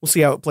good. We'll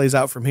see how it plays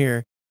out from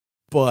here.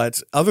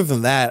 But other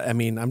than that, I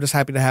mean, I'm just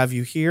happy to have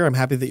you here. I'm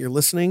happy that you're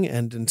listening.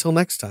 And until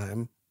next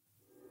time,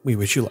 we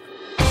wish you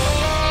luck.